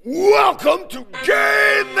Welcome to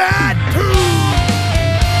Game That Tune!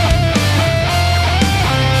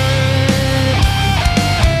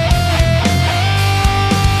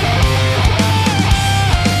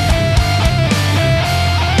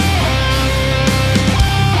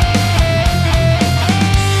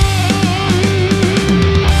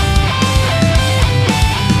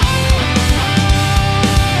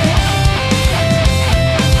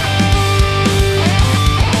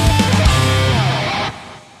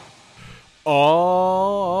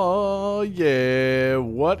 Oh, yeah.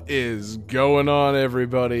 What is going on,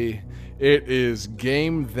 everybody? It is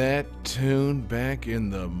Game That Tune back in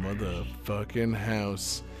the motherfucking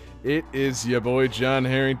house. It is your boy John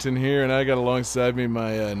Harrington here, and I got alongside me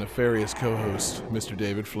my nefarious co-host, Mr.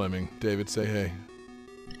 David Fleming. David, say hey.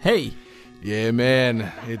 Hey. Yeah,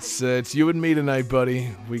 man. It's you and me tonight, buddy.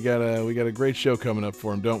 We got a great show coming up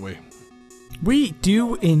for him, don't we? We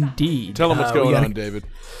do indeed. Tell him what's going on, David.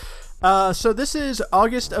 So this is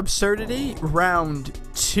August Absurdity Round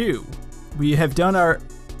 2. We have done our...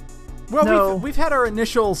 Well, No. we've had our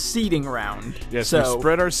initial seeding round. Yes, so we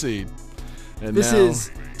spread our seed. And this now, is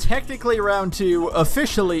technically Round 2,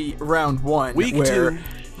 officially Round 1. Week where 2,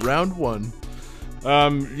 Round 1.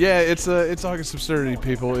 Yeah, it's August Absurdity,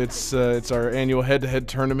 people. It's our annual head-to-head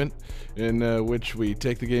tournament in which we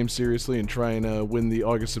take the game seriously and try and win the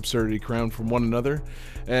August Absurdity crown from one another.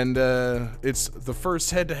 And it's the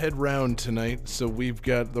first head-to-head round tonight, so we've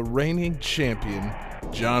got the reigning champion,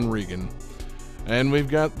 John Regan. And we've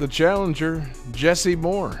got the challenger, Jesse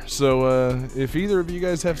Moore. So if either of you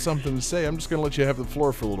guys have something to say, I'm just going to let you have the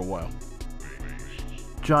floor for a little while.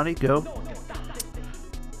 Johnny, go.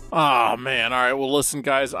 Oh man, alright, well listen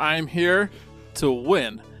guys, I'm here to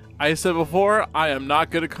win. I said before, I am not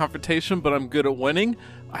good at confrontation, but I'm good at winning.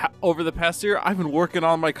 Over the past year, I've been working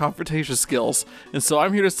on my confrontation skills. And so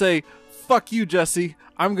I'm here to say, fuck you, Jesse,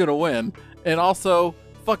 I'm gonna win. And also,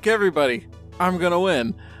 fuck everybody, I'm gonna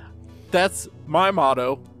win. That's my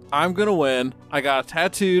motto, I'm gonna win. I got it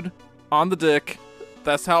tattooed on the dick.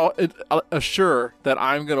 That's how it assure that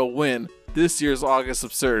I'm gonna win this year's August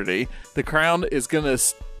Absurdity. The crown is gonna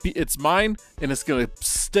it's mine, and it's gonna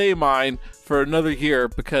stay mine for another year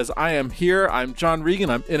because I am here. I'm John Regan.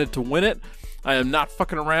 I'm in it to win it. I am not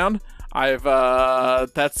fucking around.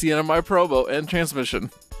 That's the end of my promo and transmission.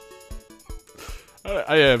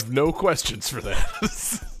 I have no questions for that.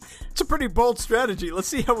 It's a pretty bold strategy. Let's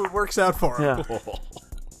see how it works out for him. Yeah.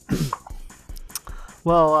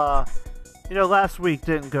 Well, last week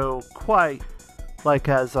didn't go quite like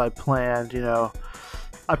as I planned.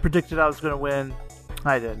 I predicted I was going to win.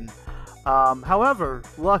 I didn't. However,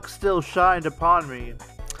 luck still shined upon me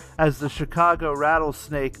as the Chicago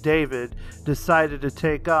Rattlesnake David decided to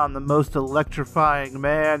take on the most electrifying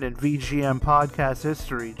man in VGM podcast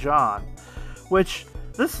history, John. Which,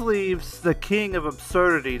 this leaves the king of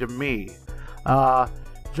absurdity to me.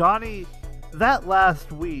 Johnny, that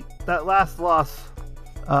last loss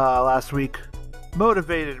last week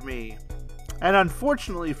motivated me. And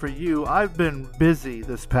unfortunately for you, I've been busy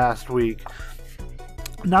this past week.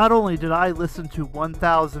 Not only did I listen to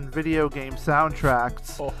 1,000 video game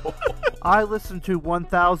soundtracks, I listened to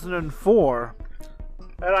 1,004,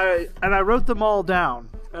 and I wrote them all down,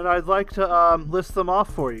 and I'd like to list them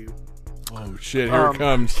off for you. Oh shit, here it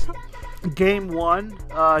comes. Game 1,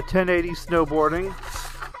 1080 snowboarding.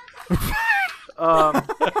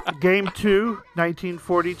 Game 2,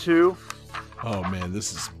 1942. Oh man,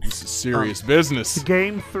 this is serious business.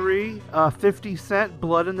 Game 3, 50 Cent,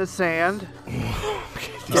 Blood in the Sand.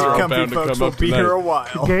 These are all Comfy bound to folks come will up be here a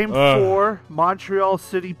tonight. while. Game 4, Montreal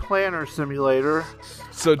City Planner Simulator.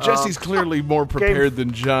 So Jesse's clearly more prepared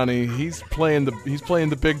than Johnny. He's playing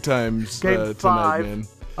the big times Game tonight, 5, man.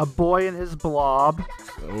 A Boy and His Blob.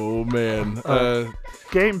 Oh man.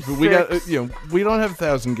 Game 6, we got we don't have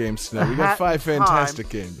 1,000 games tonight. We got 5 Hat in fantastic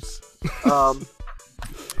games.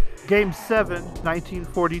 Game 7,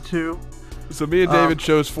 1942. So me and David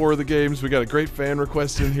chose 4 of the games. We got a great fan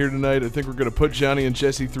request in here tonight. I think we're gonna put Johnny and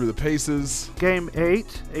Jesse through the paces. Game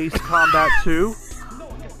 8, Ace Combat 2.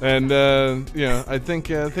 And I think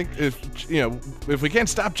if we can't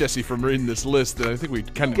stop Jesse from reading this list, then I think we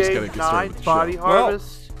kind of just gotta Game get started 9, with the Body show.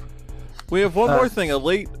 Harvest. We have one more thing, a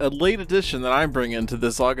late addition that I'm bringing to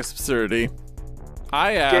this August Absurdity.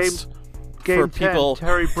 I asked Game for 10, people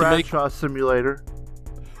Terry to make Bradshaw Simulator.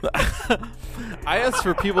 I asked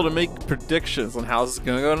for people to make predictions on how this is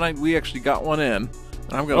going to go tonight. We actually got one in. And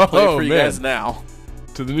I'm going to play it for you guys now.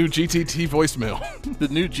 To the new GTT voicemail. The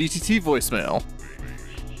new GTT voicemail.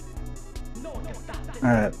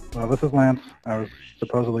 Alright, well this is Lance. I was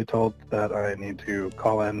supposedly told that I need to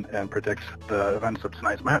call in and predict the events of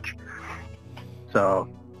tonight's match. So,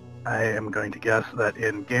 I am going to guess that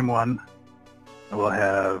in game 1, we'll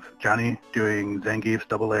have Johnny doing Zangief's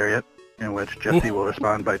double lariat, in which Jesse will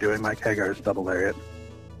respond by doing Mike Hagar's double lariat.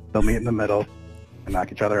 They'll meet in the middle and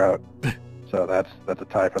knock each other out. So that's a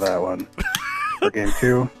tie for that one. For game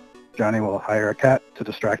 2, Johnny will hire a cat to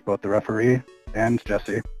distract both the referee and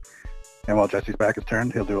Jesse. And while Jesse's back is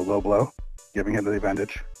turned, he'll do a low blow, giving him the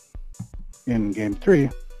advantage. In game 3,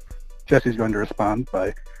 Jesse's going to respond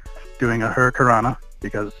by doing a Hurricanrana,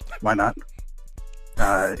 because why not?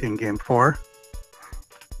 In game 4,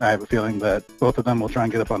 I have a feeling that both of them will try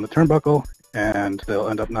and get up on the turnbuckle, and they'll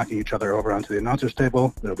end up knocking each other over onto the announcer's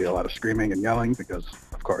table. There'll be a lot of screaming and yelling, because,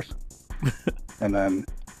 of course. And then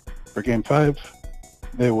for game 5,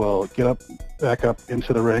 they will get back up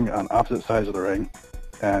into the ring on opposite sides of the ring,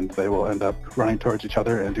 and they will end up running towards each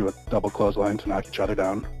other and do a double clothesline to knock each other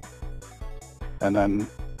down. And then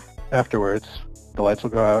afterwards, the lights will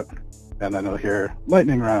go out, and then you'll hear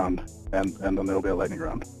lightning round, and then there'll be a lightning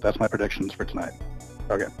round. That's my predictions for tonight.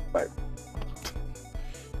 Okay, bye.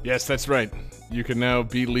 Yes, that's right. You can now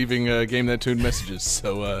be leaving Game That Tune messages.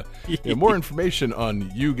 So more information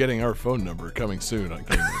on you getting our phone number coming soon on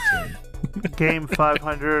Game That Tune. Game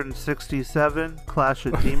 567, Clash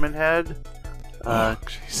of Demon Head.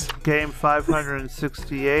 Game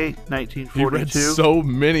 568, 1942. You read so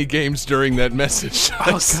many games during that message.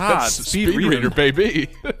 Oh, God. Speed reader, baby.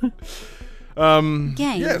 Game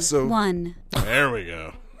yeah, so 1. There we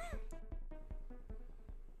go.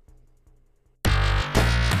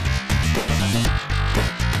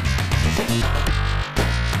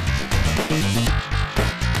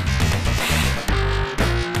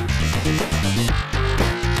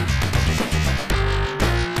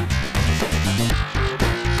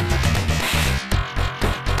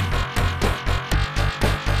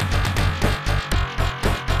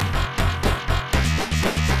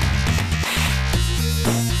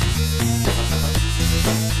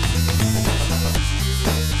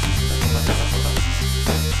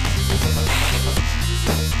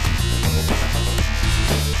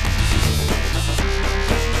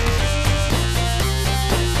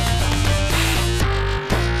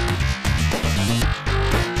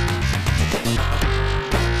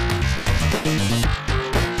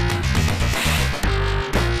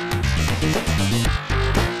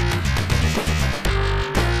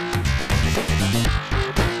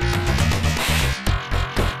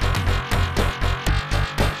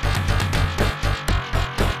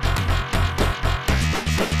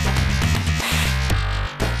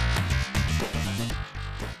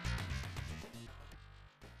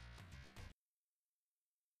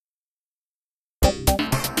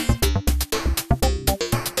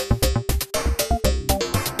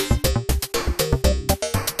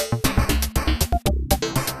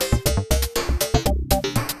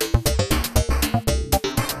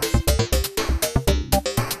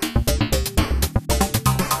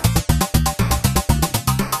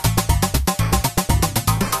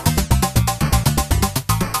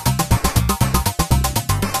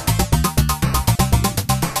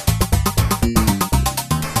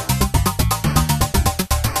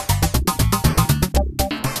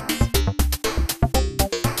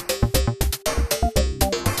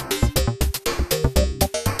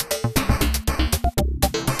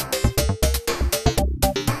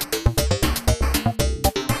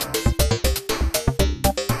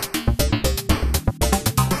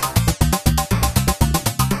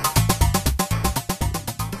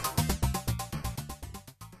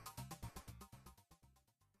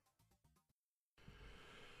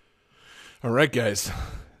 All right, guys.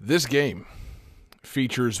 This game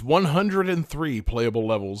features 103 playable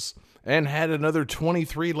levels and had another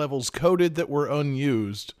 23 levels coded that were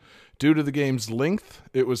unused. Due to the game's length,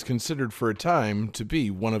 it was considered for a time to be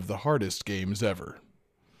one of the hardest games ever.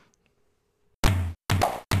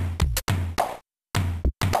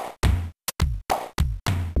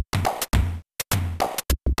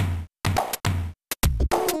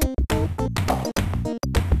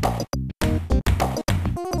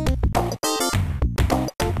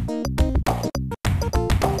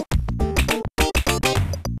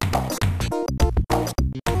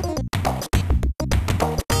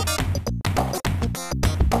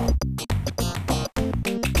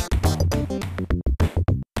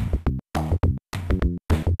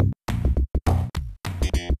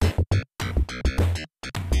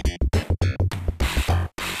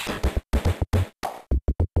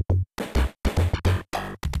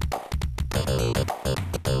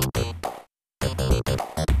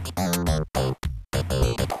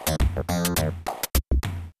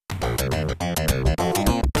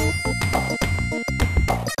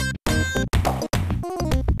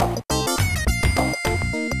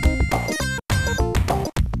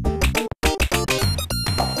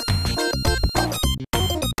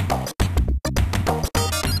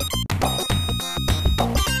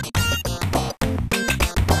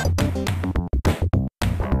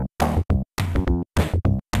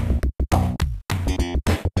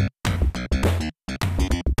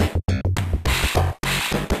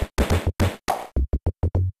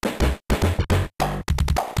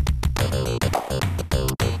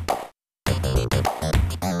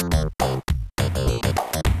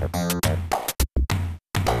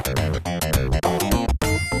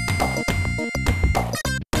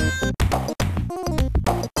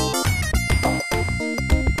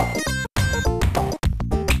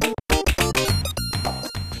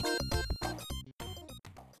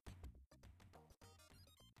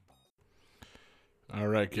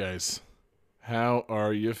 right, guys. How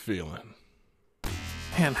are you feeling?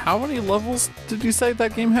 Man, how many levels did you say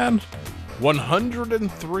that game had?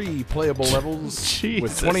 103 playable levels Jesus.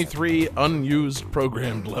 with 23 unused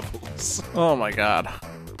programmed levels. Oh my god.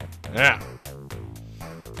 Yeah.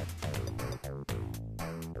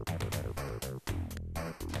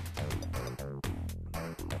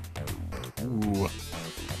 Ooh.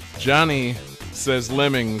 Johnny says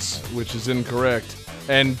Lemmings, which is incorrect.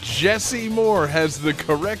 And Jesse Moore has the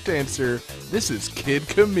correct answer. This is Kid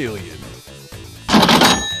Chameleon.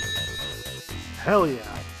 Hell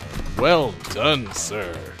yeah. Well done,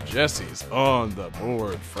 sir. Jesse's on the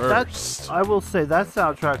board first. I will say that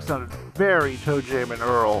soundtrack sounded very Toe Jam and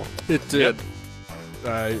Earl. It did.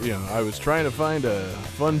 I was trying to find a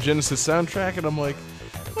fun Genesis soundtrack, and I'm like,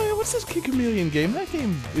 oh, yeah, what's this Kid Chameleon game? That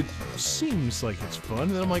game, it seems like it's fun.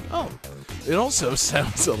 And I'm like, oh, it also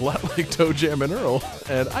sounds a lot like Toe Jam and Earl,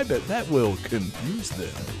 and I bet that will confuse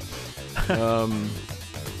them.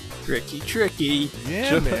 Tricky.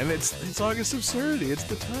 Yeah, man, it's August Absurdity. It's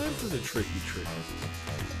the time for the tricky.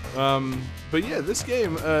 But yeah, this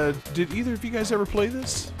game, did either of you guys ever play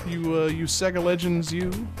this? You Sega Legends,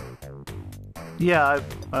 you? Yeah,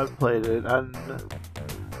 I've played it, and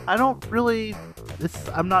I don't really.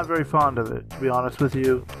 I'm not very fond of it, to be honest with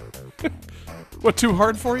you. What, too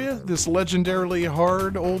hard for you? This legendarily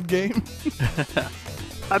hard old game?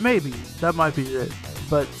 Maybe that might be it,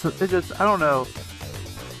 but I don't know.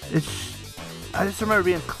 I just remember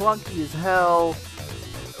being clunky as hell.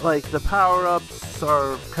 Like the power-ups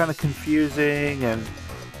are kind of confusing, and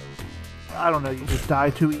I don't know. You just die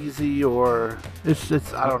too easy, or it's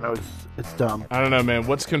I don't know. It's dumb. I don't know, man.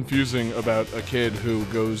 What's confusing about a kid who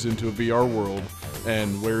goes into a VR world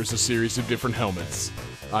and wears a series of different helmets?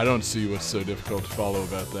 I don't see what's so difficult to follow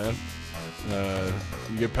about that.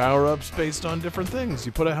 You get power-ups based on different things.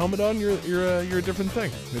 You put a helmet on, you're a different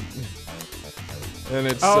thing. And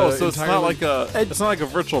it's so it's entirely... it's not like a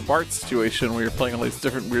virtual Bart situation where you're playing all these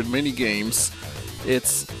different weird mini games.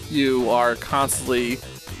 It's you are constantly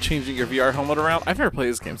changing your VR helmet around. I've never played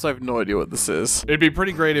this game, so I have no idea what this is. It'd be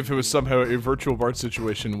pretty great if it was somehow a virtual Bart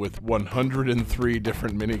situation with 103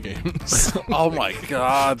 different mini games. Oh my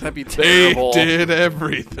god, that'd be terrible. They did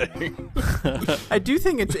everything. I do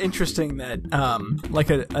think it's interesting that like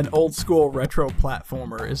an old school retro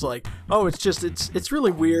platformer is like, oh, it's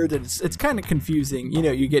really weird and it's kind of confusing. You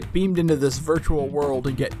know, you get beamed into this virtual world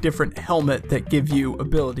and get different helmet that give you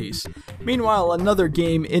abilities. Meanwhile, another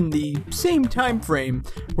game in the same time frame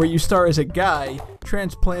where you star as a guy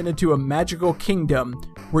transplanted to a magical kingdom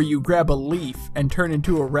where you grab a leaf and turn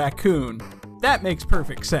into a raccoon. That makes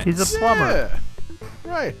perfect sense. He's a plumber. Yeah.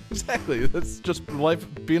 Right, exactly. That's just life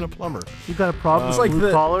being a plumber. You got a problem It's with like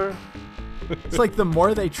blue collar? It's like the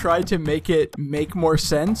more they tried to make it make more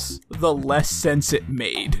sense, the less sense it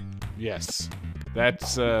made. Yes.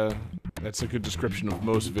 That's a good description of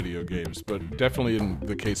most video games, but definitely in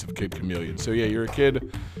the case of Kid Chameleon. So yeah, you're a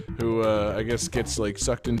kid who I guess gets like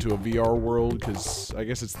sucked into a VR world because I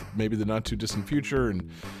guess it's maybe the not too distant future,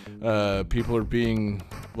 and people are being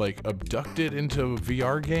like abducted into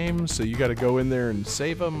VR games. So you got to go in there and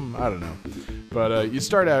save them. I don't know, but you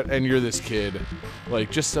start out and you're this kid,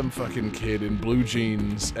 like just some fucking kid in blue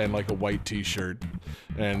jeans and like a white T-shirt.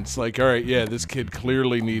 And it's like, all right, yeah, this kid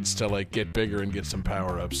clearly needs to like get bigger and get some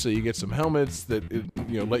power-ups. So you get some helmets that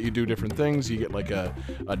let you do different things. You get like a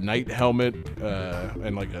knight helmet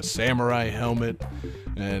and like a samurai helmet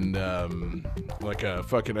and like a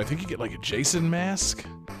fucking, I think you get like a Jason mask.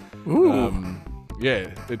 Ooh.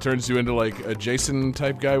 Yeah, it turns you into like a Jason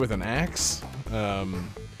type guy with an axe.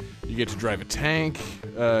 You get to drive a tank.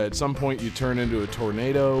 At some point, you turn into a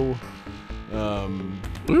tornado.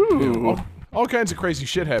 Ooh. All kinds of crazy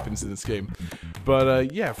shit happens in this game.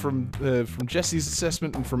 But yeah, from Jesse's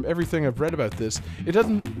assessment and from everything I've read about this, I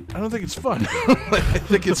don't think it's fun. I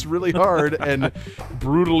think it's really hard and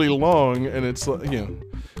brutally long, and it's like,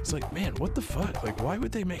 it's like, man, what the fuck? Like, why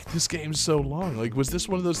would they make this game so long? Like, was this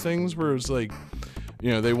one of those things where it was like,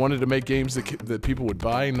 they wanted to make games that people would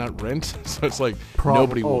buy and not rent? So it's like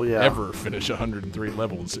nobody will ever finish 103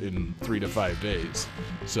 levels in 3 to 5 days.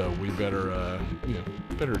 So we better,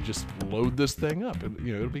 better just load this thing up, and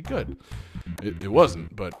it'll be good. It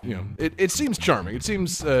wasn't, but it seems charming. It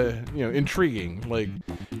seems intriguing. Like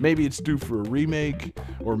maybe it's due for a remake,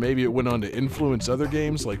 or maybe it went on to influence other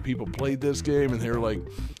games. Like people played this game and they were like,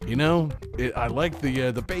 I like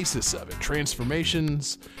the basis of it: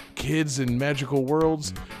 transformations, kids in magical worlds.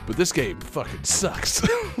 But this game fucking sucks.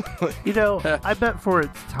 I bet for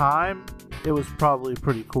its time, it was probably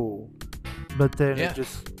pretty cool. But then it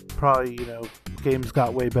just probably, games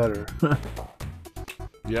got way better.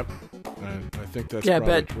 Yep. I think that's Yeah,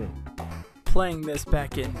 probably but true. playing this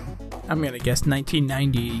back in, I'm going to guess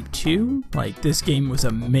 1992, like, this game was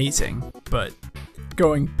amazing. But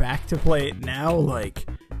going back to play it now, like,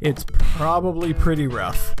 it's probably pretty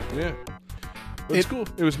rough. Yeah. It's cool.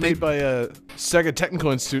 It was made by Sega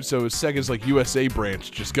Technical Institute, so it was Sega's like USA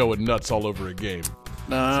branch just going nuts all over a game.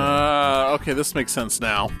 Okay, this makes sense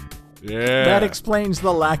now. Yeah. That explains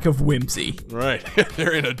the lack of whimsy. Right.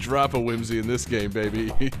 They're in a drop of whimsy in this game,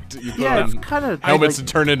 baby. You put Yeah, it's on kind of helmets and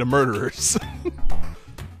turn into murderers.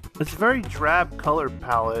 It's a very drab color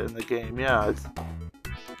palette in the game. Yeah, it's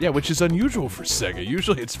Yeah, which is unusual for Sega.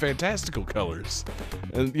 Usually it's fantastical colors.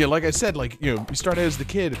 And yeah, like I said, like, you know, you start out as the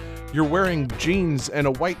kid, you're wearing jeans and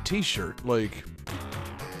a white t-shirt. Like,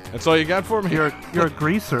 that's all you got for me? you're a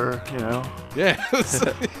greaser, you know. Yeah.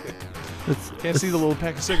 Can't see the little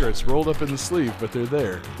pack of cigarettes rolled up in the sleeve, but they're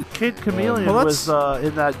there. Kid Chameleon well, was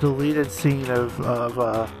in that deleted scene of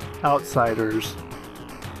Outsiders.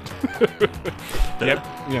 Yep.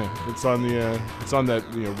 Yeah, it's on that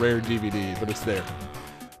rare DVD, but it's there.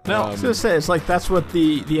 Now, I was gonna say, it's like that's what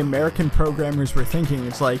the American programmers were thinking.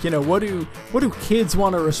 It's like, you know, what do kids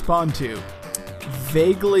want to respond to?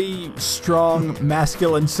 Vaguely strong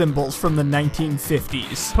masculine symbols from the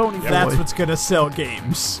 1950s. Pony That's boy. what's gonna sell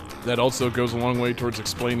games. That also goes a long way towards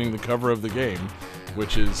explaining the cover of the game,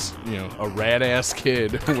 which is, you know, a rad-ass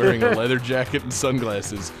kid wearing a leather jacket and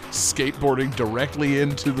sunglasses, skateboarding directly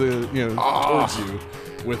into the, towards you,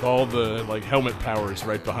 with all the, like, helmet powers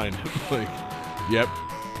right behind him. Like, yep,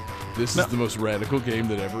 this is the most radical game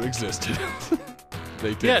that ever existed.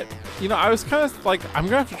 They did. yeah, you know, I was kind of like, I'm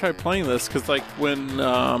gonna have to try playing this because, like, when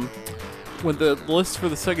the list for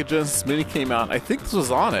the Sega Genesis Mini came out, I think this was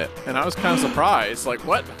on it, and I was kind of surprised. Like,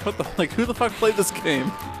 what the, like, who the fuck played this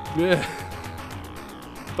game? Yeah.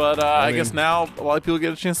 But I guess now a lot of people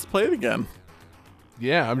get a chance to play it again.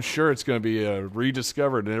 Yeah, I'm sure it's going to be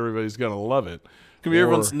rediscovered and everybody's going to love it. It could be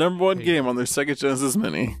everyone's number one game on their Sega Genesis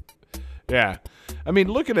Mini. Yeah. I mean,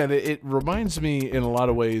 looking at it, it reminds me in a lot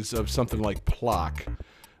of ways of something like Plock.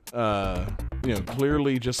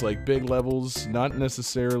 Clearly just like big levels, not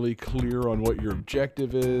necessarily clear on what your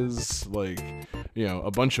objective is, like,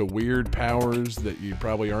 a bunch of weird powers that you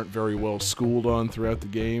probably aren't very well schooled on throughout the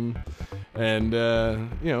game, and, a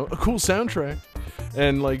cool soundtrack,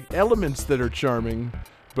 and, like, elements that are charming,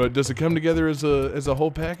 but does it come together as a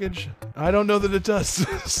whole package? I don't know that it does.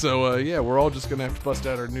 So, we're all just going to have to bust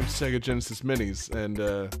out our new Sega Genesis Minis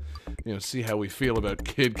and, see how we feel about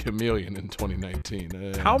Kid Chameleon in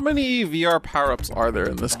 2019. How many VR power-ups are there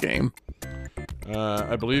in this game?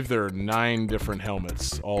 I believe there are 9 different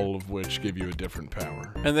helmets, all of which give you a different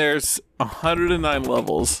power. And there's 109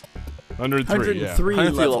 levels. 103, yeah. 103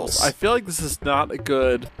 levels. I feel like this is not a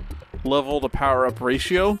good level to power-up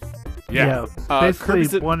ratio. Yeah. Basically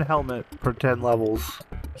Kirby's one helmet per 10 levels.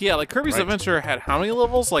 Yeah, like Kirby's Right. Adventure had how many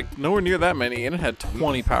levels? Like, nowhere near that many, and it had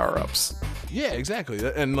 20 power-ups. Yeah, exactly.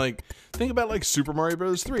 And, like, think about, like, Super Mario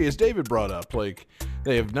Bros. 3, as David brought up. Like,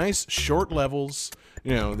 they have nice, short levels.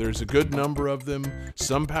 There's a good number of them.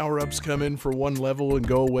 Some power-ups come in for one level and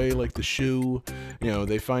go away, like the shoe.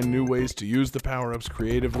 They find new ways to use the power-ups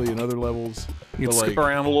creatively in other levels. You can But, skip like,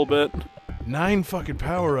 around a little bit. 9 fucking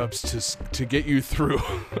power-ups to get you through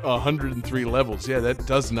 103 levels. Yeah, that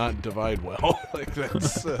does not divide well. Like,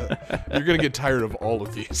 that's you're gonna get tired of all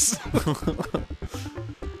of these.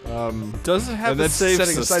 Does it have And a that's save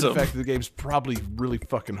setting aside the system? fact that the game's probably really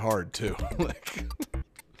fucking hard too.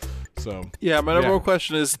 Yeah, my number one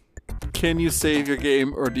question is, can you save your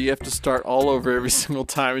game, or do you have to start all over every single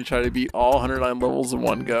time and try to beat all 109 levels in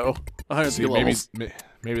one go? 103 See, levels.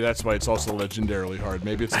 maybe that's why it's also legendarily hard.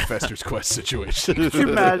 Maybe it's a Fester's Quest situation. Could you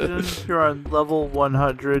imagine you're on level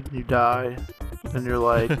 100 and you die, and you're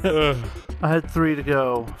like, I had 3 to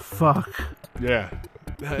go. Fuck. Yeah.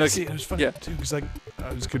 See, it was funny too, because I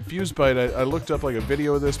was confused by it. I looked up like a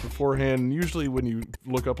video of this beforehand. Usually, when you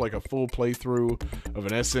look up like a full playthrough of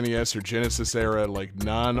an SNES or Genesis era like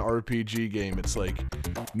non-RPG game, it's like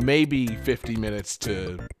maybe 50 minutes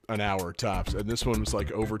to an hour tops. And this one was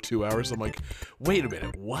like over 2 hours. I'm like, wait a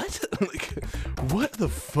minute, what? Like, what the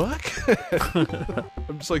fuck?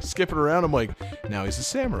 I'm just like skipping around. I'm like, now he's a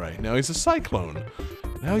samurai. Now he's a cyclone.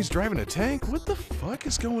 Now he's driving a tank? What the fuck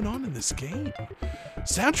is going on in this game?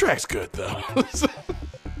 Soundtrack's good, though.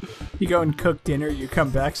 You go and cook dinner, you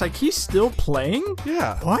come back, it's like, he's still playing?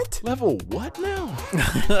 Yeah. What? Level what now?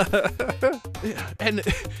 Yeah. And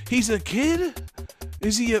he's a kid?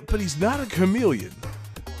 Is he but he's not a chameleon.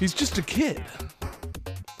 He's just a kid.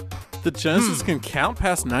 The Genesis can count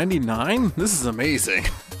past 99? This is amazing.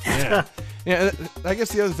 Yeah. Yeah, I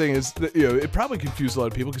guess the other thing is that, it probably confused a lot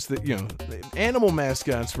of people because, animal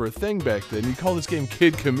mascots were a thing back then. You call this game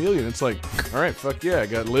Kid Chameleon, it's like, all right, fuck yeah, I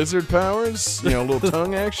got lizard powers, a little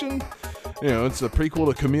tongue action. It's a prequel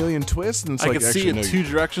to Chameleon Twist, and it's I like, can see in two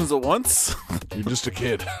directions at once. You're just a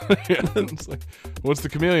kid. It's like, what's the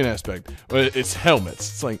chameleon aspect? Well, it's helmets.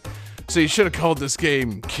 It's like, so you should have called this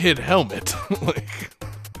game Kid Helmet,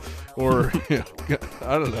 or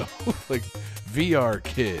I don't know, like VR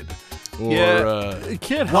Kid, or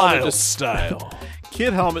Kid Helmet Wild Style.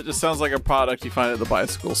 Kid Helmet just sounds like a product you find at the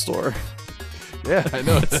bicycle store. Yeah, I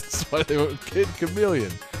know. That's why they went Kid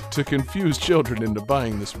Chameleon, to confuse children into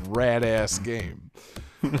buying this rad-ass game.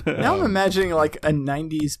 Now I'm imagining like a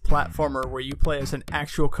 90s platformer where you play as an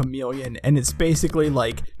actual chameleon, and it's basically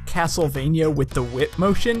like Castlevania with the whip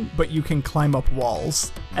motion, but you can climb up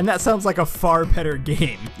walls. And that sounds like a far better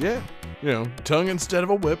game. Yeah. Tongue instead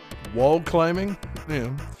of a whip, wall climbing,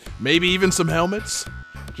 maybe even some helmets.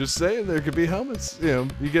 Just saying, there could be helmets. You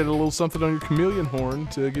get a little something on your chameleon horn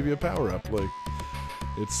to give you a power-up.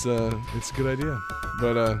 It's a good idea.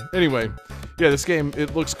 But anyway, yeah, this game,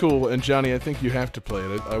 it looks cool, and Johnny, I think you have to play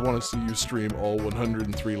it. I want to see you stream all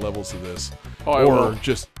 103 levels of this. Or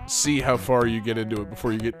just see how far you get into it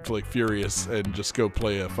before you get furious and just go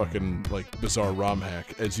play a fucking bizarre ROM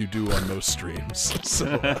hack, as you do on most streams. So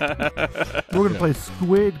we're gonna play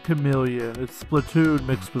Squid Chameleon. It's Splatoon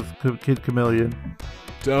mixed with Kid Chameleon.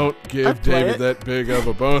 Don't give David that big of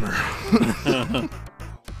a boner.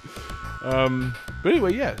 But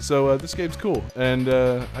anyway, yeah, so this game's cool, and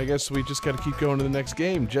I guess we just got to keep going to the next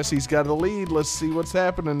game. Jesse's got the lead. Let's see what's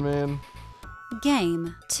happening, man.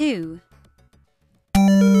 Game 2.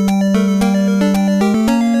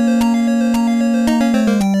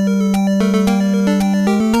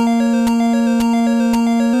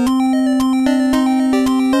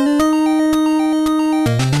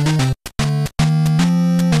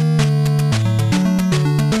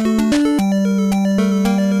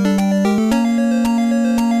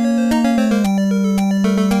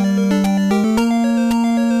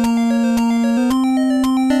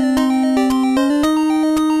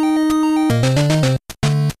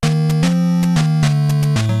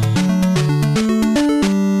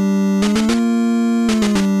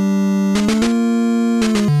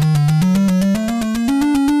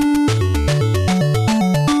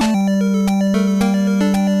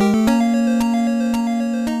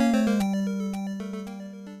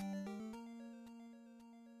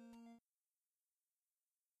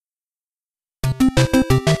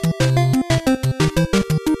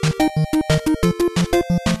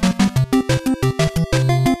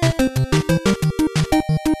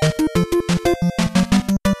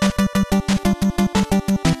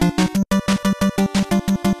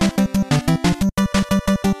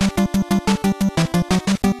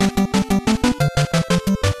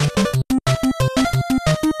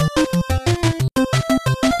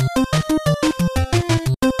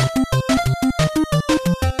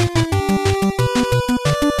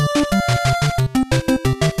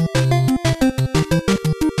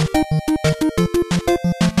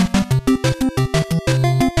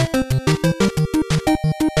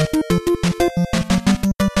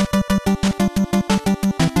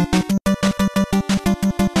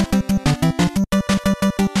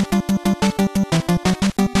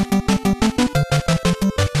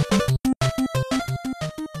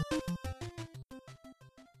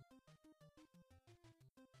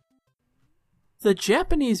 The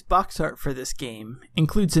Japanese box art for this game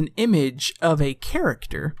includes an image of a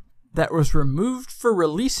character that was removed for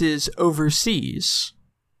releases overseas.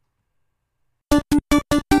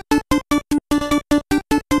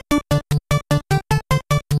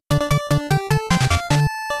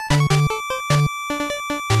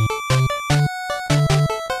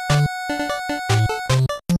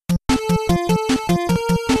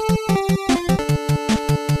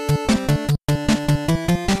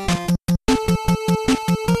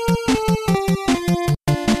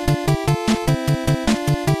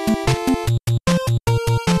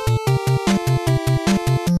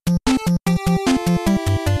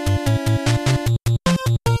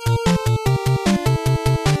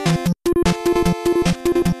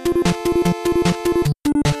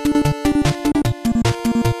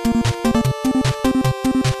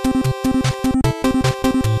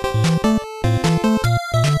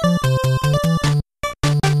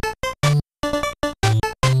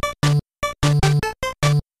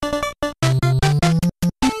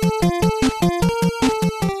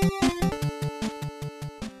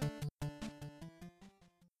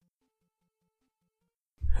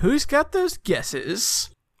 Who's got those guesses?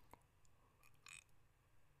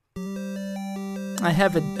 I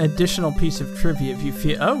have an additional piece of trivia if you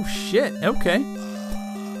feel... Oh, shit. Okay.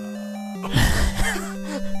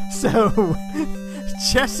 So,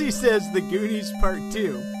 Jesse says The Goonies Part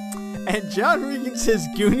 2. And John Regan says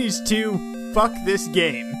Goonies 2, fuck this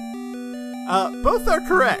game. Both are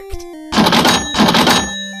correct.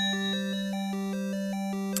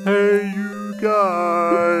 Hey, you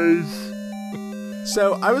guys.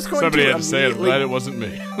 So, I was going Somebody to had to say it. I'm immediately... glad it wasn't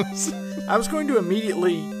me. I was going to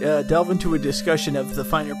immediately delve into a discussion of the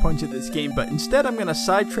finer points of this game, but instead I'm going to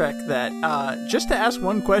sidetrack that just to ask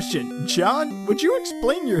one question. John, would you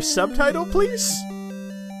explain your subtitle, please?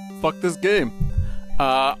 Fuck this game.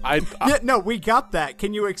 Yeah, no, we got that.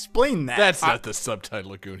 Can you explain that? That's not the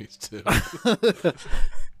subtitle of Goonies 2.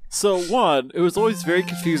 So, one, it was always very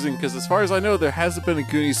confusing because as far as I know, there hasn't been a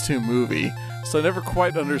Goonies 2 movie, so I never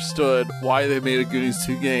quite understood why they made a Goonies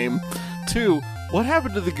 2 game. Two, what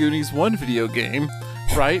happened to the Goonies 1 video game,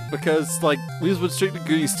 right? Because, like, we just went straight to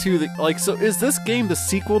Goonies 2. So is this game the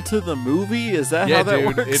sequel to the movie? Is that how that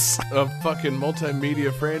dude, works? it's a fucking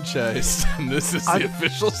multimedia franchise, and this is the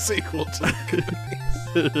official sequel to the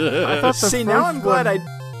Goonies. I thought the See, now I'm glad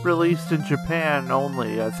released in Japan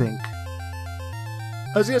only, I think.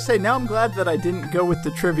 I was going to say, now I'm glad that I didn't go with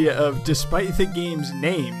the trivia of, despite the game's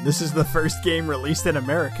name, this is the first game released in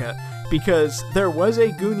America, because there was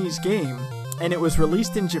a Goonies game, and it was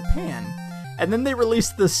released in Japan, and then they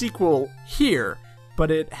released the sequel here,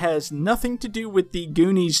 but it has nothing to do with the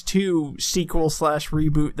Goonies 2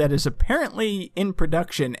 sequel/reboot that is apparently in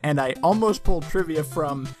production, and I almost pulled trivia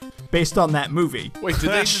from based on that movie. Wait, did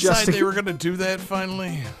they decide they were going to do that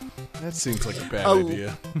finally? That seems like a bad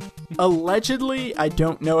idea. Allegedly, I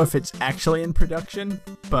don't know if it's actually in production,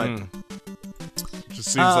 but...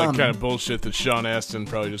 Just seems like kind of bullshit that Sean Astin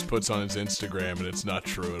probably just puts on his Instagram, and it's not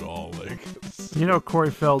true at all. Like, you know, Corey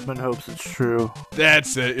Feldman hopes it's true.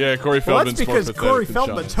 That's it. Yeah, Corey Well, Feldman's that's because more Corey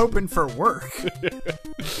pathetic than Sean Feldman's Astin. hoping for work.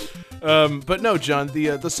 But no, John,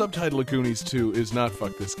 the subtitle of Goonies 2 is not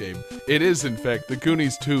fuck this game. It is, in fact, the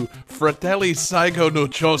Goonies 2 Fratelli Saigo no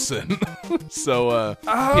Chosen. So,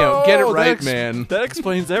 get it right, man. That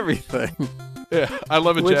explains everything. Yeah, I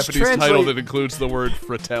love a Which Japanese title that includes the word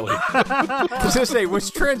Fratelli. I was going to say,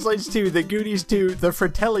 which translates to the Goonies 2, the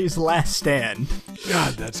Fratelli's Last Stand.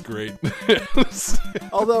 God, that's great.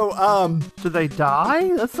 Although, Do they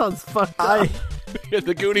die? That sounds fucked up. Yeah,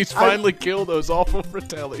 the Goonies finally kill those awful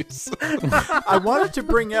Fratellis. I wanted to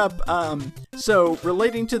bring up, so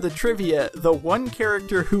relating to the trivia, the one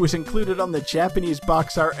character who was included on the Japanese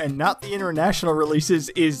box art and not the international releases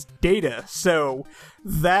is Data. So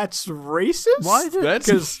that's racist? Why is it?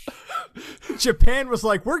 Because Japan was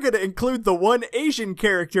like, we're going to include the one Asian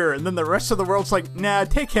character, and then the rest of the world's like, nah,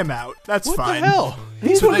 take him out. That's What fine. the hell?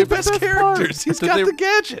 He's one of the best characters. He's Did got they- the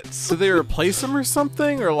gadgets. Did they replace him or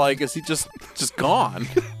something? Or, like, is he just gone?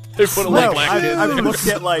 They put a No, black kid I've in. looked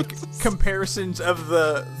at like comparisons of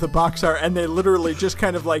the box art, and they literally just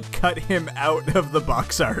kind of like cut him out of the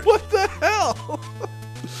box art. What the hell?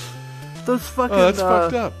 Those fucking Oh, that's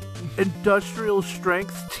fucked up. industrial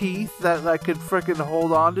strength teeth that could freaking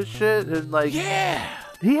hold on to shit, and like, yeah,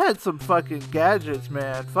 he had some fucking gadgets,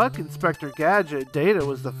 man. Fucking Inspector Gadget, Data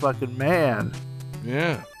was the fucking man.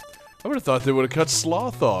 Yeah. I would have thought they would have cut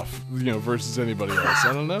Sloth off, versus anybody else.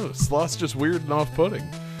 I don't know. Sloth's just weird and off-putting.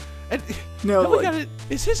 And, No, we like- got it.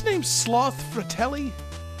 Is his name Sloth Fratelli?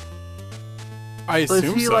 I Is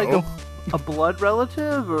assume he so. like a blood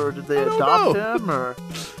relative, or did they I don't adopt know. him, or?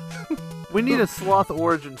 We need a sloth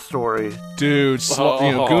origin story. Dude,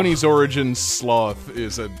 Oh. Goonies Origin Sloth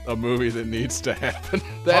is a movie that needs to happen.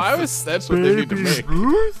 That's what they need to make.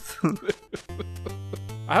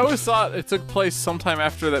 I always thought it took place sometime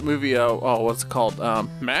after that movie, what's it called?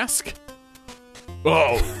 Mask?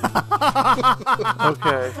 Oh.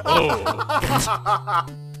 Okay. Oh.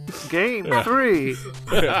 Game 3.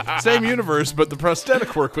 Same universe, but the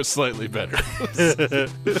prosthetic work was slightly better.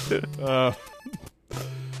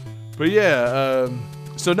 But yeah,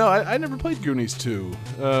 so no, I never played Goonies 2.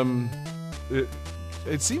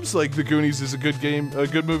 It seems like the Goonies is a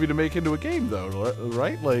good movie to make into a game, though,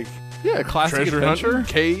 right? Like, Yeah, classic treasure adventure.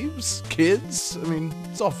 hunting, caves, kids. I mean,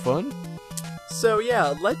 it's all fun. So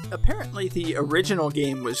yeah, apparently the original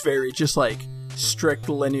game was very just like strict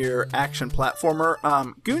linear action platformer.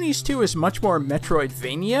 Goonies 2 is much more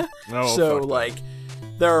Metroidvania. Oh, so fuck that. like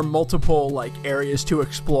there are multiple like areas to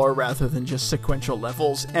explore rather than just sequential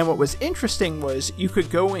levels. And what was interesting was you could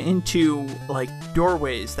go into like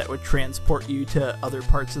doorways that would transport you to other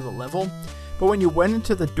parts of the level. But when you went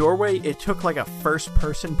into the doorway, it took like a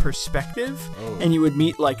first-person perspective, and you would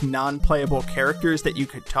meet like non-playable characters that you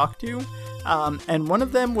could talk to. and one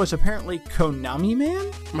of them was apparently Konami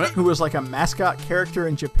Man, who was like a mascot character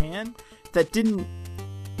in Japan that didn't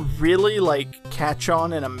really like catch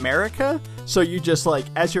on in America. So you just like,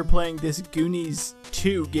 as you're playing this Goonies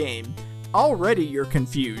 2 game, already you're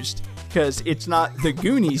confused because it's not the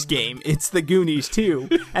Goonies game, it's the Goonies 2.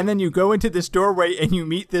 And then you go into this doorway and you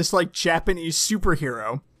meet this like Japanese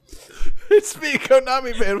superhero. It's me,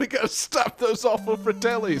 Konami Man. We gotta stop those awful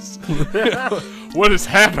fratellis. What is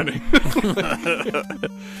happening?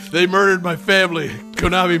 They murdered my family.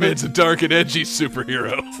 Konami Man's a dark and edgy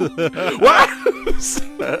superhero. What?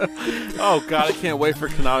 Oh god, I can't wait for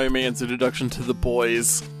Konami Man's introduction to the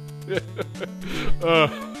boys.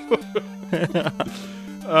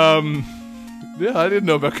 Yeah, I didn't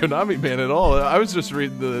know about Konami Man at all. I was just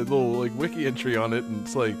reading the little like wiki entry on it, and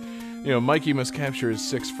it's like, you know, Mikey must capture his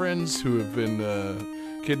 6 friends who have been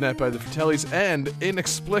kidnapped by the Fratellis and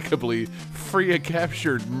inexplicably free a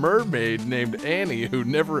captured mermaid named Annie who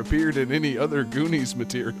never appeared in any other Goonies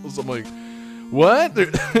materials. I'm like, what?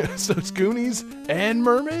 So it's Goonies and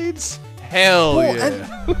mermaids? Hell Well,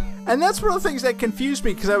 yeah. And that's one of the things that confused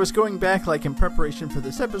me, because I was going back, like, in preparation for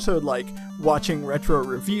this episode, like, watching retro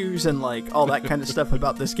reviews and, like, all that kind of stuff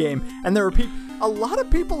about this game, and there were a lot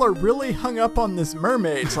of people are really hung up on this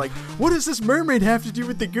mermaid. It's like, what does this mermaid have to do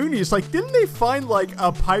with the Goonies? Like, didn't they find, like,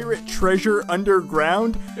 a pirate treasure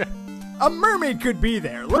underground? A mermaid could be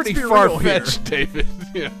there. Let's Pretty be real here. far-fetched, David.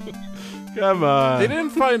 Yeah. Come on. They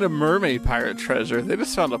didn't find a mermaid pirate treasure. They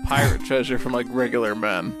just found a pirate treasure from like regular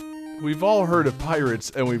men. We've all heard of pirates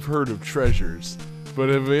and we've heard of treasures, but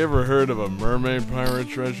have we ever heard of a mermaid pirate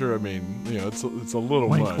treasure? I mean, you know, it's a little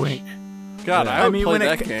Wink, much. wink. God, Yeah. I would mean, play when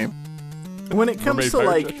that it game. When it comes Mermaid to, pirate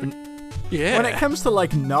like... treasure. Yeah. When it comes to,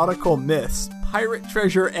 like, nautical myths, pirate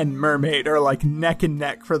treasure and mermaid are, like, neck and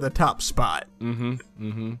neck for the top spot.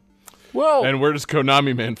 well, And where does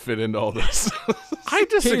Konami Man fit into all this? I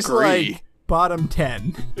disagree. He's, like, bottom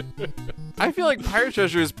 10. I feel like pirate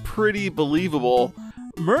treasure is pretty believable.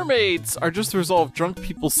 Mermaids are just the result of drunk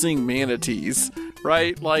people seeing manatees,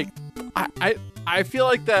 right? Like, I feel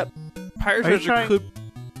like that pirate treasure could.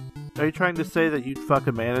 Are you trying to say that you'd fuck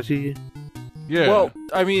a manatee? Yeah. Well,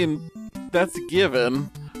 I mean, that's a given.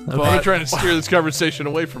 I'm But trying to steer this conversation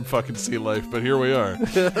away from fucking sea life, but here we are.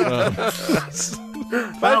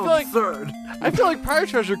 I feel like pirate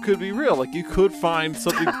treasure could be real. Like, you could find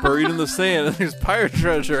something buried in the sand, and there's pirate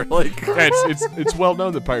treasure. Like, It's well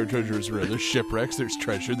known that pirate treasure is real. There's shipwrecks, there's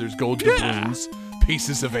treasure, there's gold doubloons,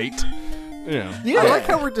 pieces of 8. Yeah. I like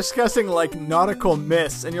how we're discussing, like, nautical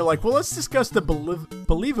myths, and you're like, well, let's discuss the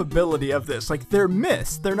believability of this. Like, they're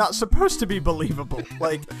myths. They're not supposed to be believable.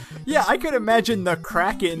 Like, yeah, I could imagine the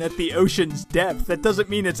Kraken at the ocean's depth. That doesn't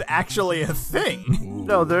mean it's actually a thing.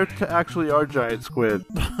 No, there actually are giant squid.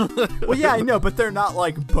 Well, yeah, I know, but they're not,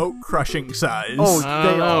 like, boat-crushing size. Oh, I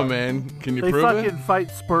don't they know, are. man. Can you They prove fucking it? fight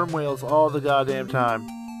sperm whales all the goddamn time.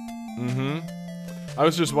 I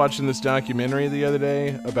was just watching this documentary the other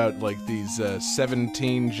day about like these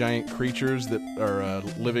 17 giant creatures that are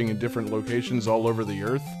living in different locations all over the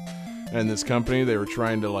earth. And this company, they were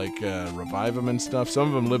trying to like revive them and stuff. Some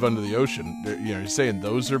of them live under the ocean. You're saying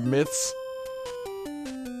those are myths?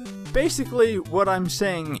 Basically, what I'm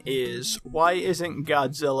saying is, why isn't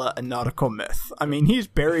Godzilla a nautical myth? I mean, he's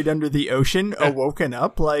buried under the ocean, awoken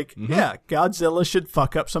up, like, yeah, Godzilla should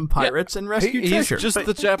fuck up some pirates and rescue he's treasure. just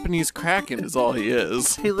the Japanese Kraken is all he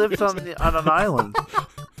is. He lives on an island.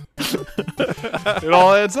 It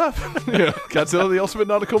all adds up. Yeah, Godzilla, the ultimate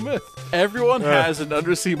nautical myth. Everyone has an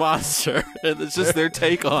undersea monster, and it's just their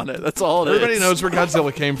take on it. That's all it is. Everybody knows where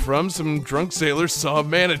Godzilla came from. Some drunk sailors saw a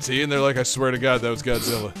manatee, and they're like, I swear to God, that was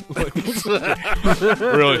Godzilla. Like,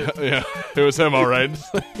 really? Yeah. It was him, all right.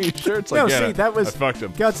 You sure? It's like, No, yeah, see, that was I fucked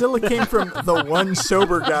him. Godzilla came from the one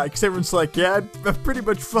sober guy, because everyone's like, yeah, I pretty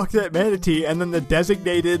much fucked that manatee, and then the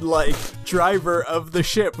designated, like, driver of the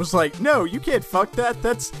ship was like, no, you can't fuck that,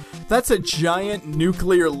 that's a giant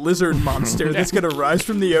nuclear lizard monster that's gonna rise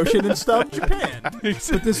from the ocean and stop Japan. But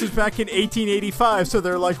this was back in 1885, so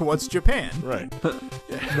they're like, what's Japan? Right.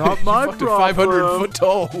 Not my Fucked a problem. 500-foot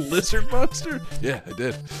tall lizard monster? Yeah, I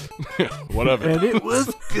did. Whatever. And it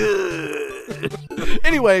was good.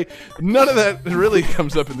 Anyway, none of that really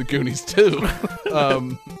comes up in the Goonies 2.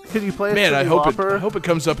 Can you play a Man, I Cyndi hope Lauper? it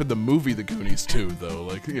comes up in the movie The Goonies 2, though.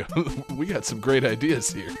 Like, you know, we got some great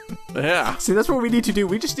ideas here. Yeah. See, that's what we need to do.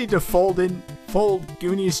 We just need to fold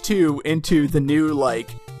Goonies 2 into the new, like,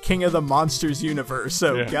 King of the Monsters universe.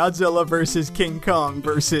 So Yeah. Godzilla versus King Kong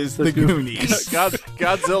versus the Goonies.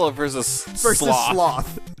 Godzilla versus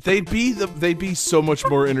Sloth. They'd be so much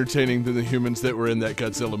more entertaining than the humans that were in that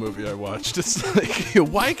Godzilla movie I watched. It's like,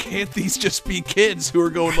 why can't these just be kids who are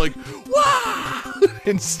going like, "Wah!"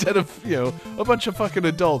 instead of, a bunch of fucking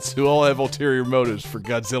adults who all have ulterior motives for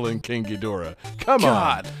Godzilla and King Ghidorah? Come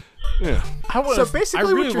on. Yeah. So basically I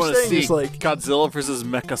really what you're want to saying see is like Godzilla versus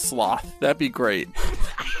Mecha Sloth. That'd be great.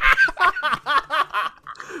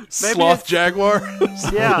 Sloth Jaguar?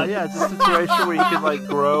 Yeah, it's a situation where you can like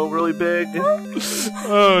grow really big.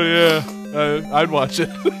 Oh yeah, I'd watch it.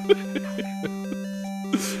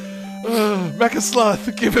 Mecha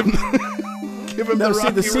Sloth, give him the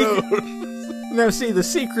rocky road. No, see, the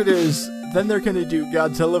secret is then they're going to do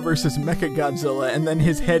Godzilla versus Mechagodzilla, and then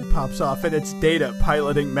his head pops off and it's Data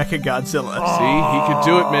piloting Mechagodzilla. See, he could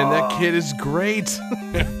do it, man. That kid is great.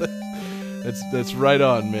 That's right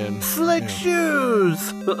on, man. Slick shoes.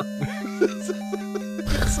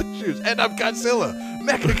 Slick shoes, and I'm Godzilla,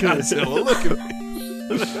 Mechagodzilla. Look at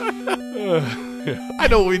me. I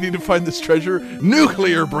know we need to find this treasure.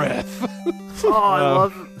 Nuclear breath. Oh, I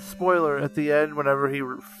love. Spoiler at the end whenever he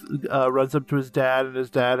runs up to his dad, and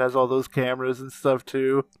his dad has all those cameras and stuff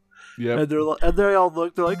too. Yeah, and they all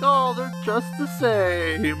look. They're like, oh, they're just the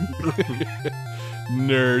same.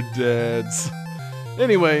 Nerd dads.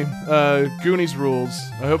 Anyway, Goonies rules.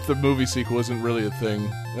 I hope the movie sequel isn't really a thing.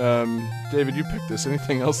 David, you picked this.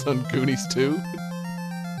 Anything else on Goonies 2?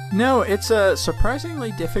 No, it's a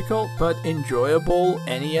surprisingly difficult but enjoyable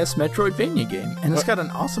NES Metroidvania game, and it's got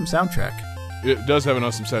an awesome soundtrack. It does have an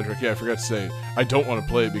awesome soundtrack. Yeah, I forgot to say, I don't want to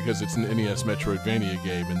play it because it's an NES Metroidvania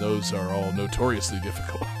game, and those are all notoriously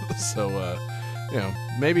difficult. So,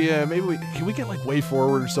 maybe can we get like Way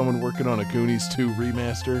Forward or someone working on a Goonies 2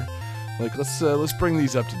 remaster? Like, let's bring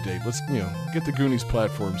these up to date. Let's get the Goonies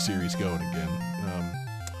platform series going again.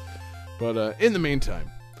 But in the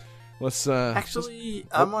meantime, let's actually.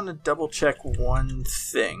 I'm gonna double check one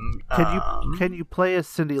thing. Can you play as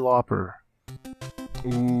Cyndi Lauper?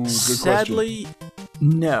 Ooh, good Sadly,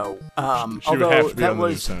 no. She would have to be on the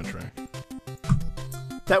new soundtrack.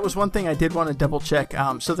 That was one thing I did want to double check.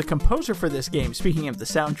 So the composer for this game, speaking of the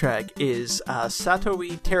soundtrack, is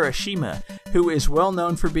Satoe Terashima, who is well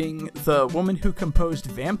known for being the woman who composed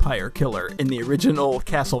Vampire Killer in the original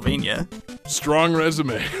Castlevania. Strong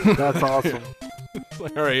resume. That's awesome. All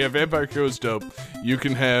right, yeah, Vampire Killer's dope. You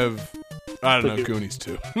can have, I don't know, Goonies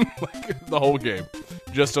 2. Like, the whole game.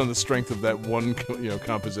 Just on the strength of that one,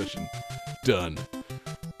 composition. Done.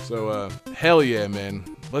 So, hell yeah,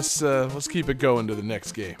 man. Let's keep it going to the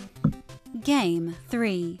next game. Game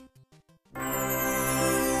 3.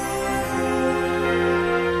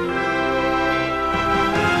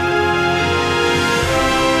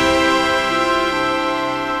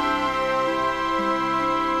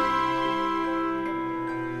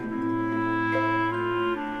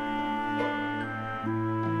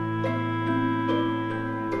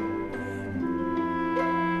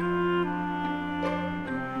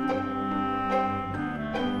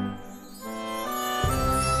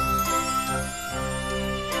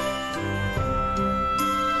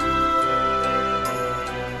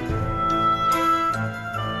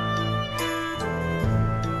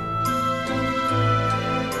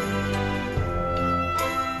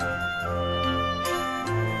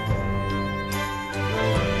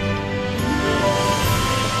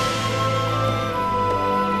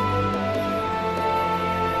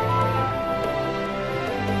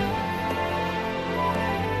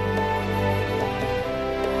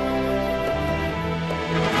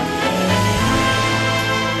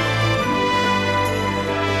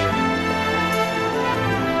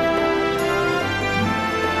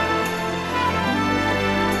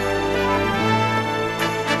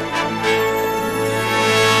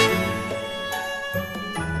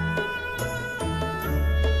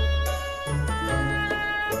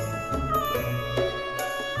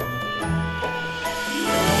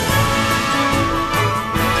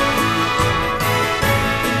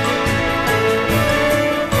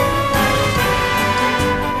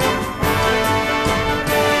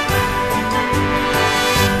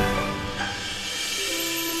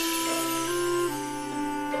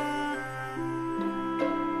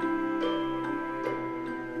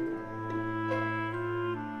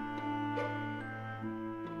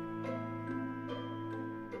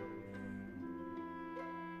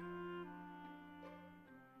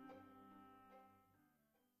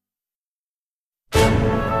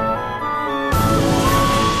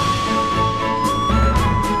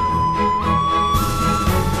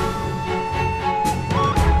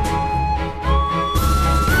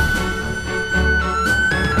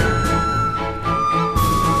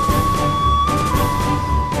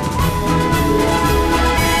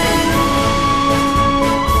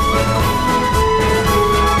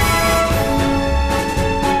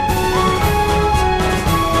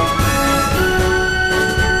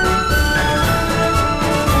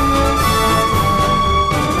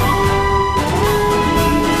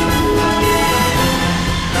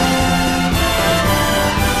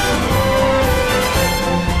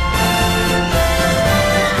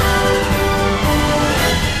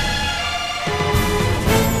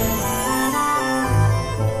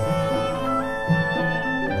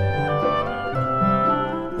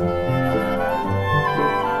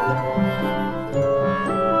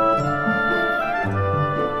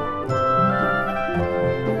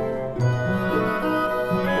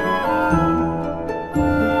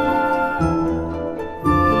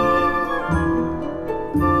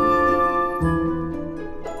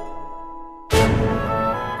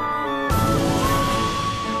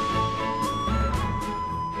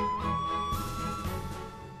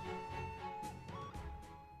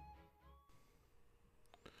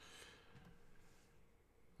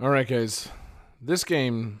 All right, guys. This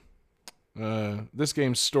game's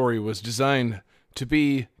story was designed to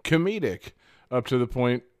be comedic up to the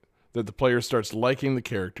point that the player starts liking the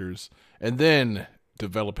characters and then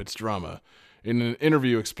develop its drama. In an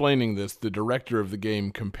interview explaining this, the director of the game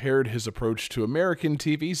compared his approach to American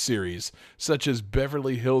TV series such as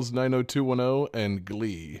Beverly Hills 90210 and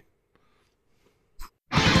Glee.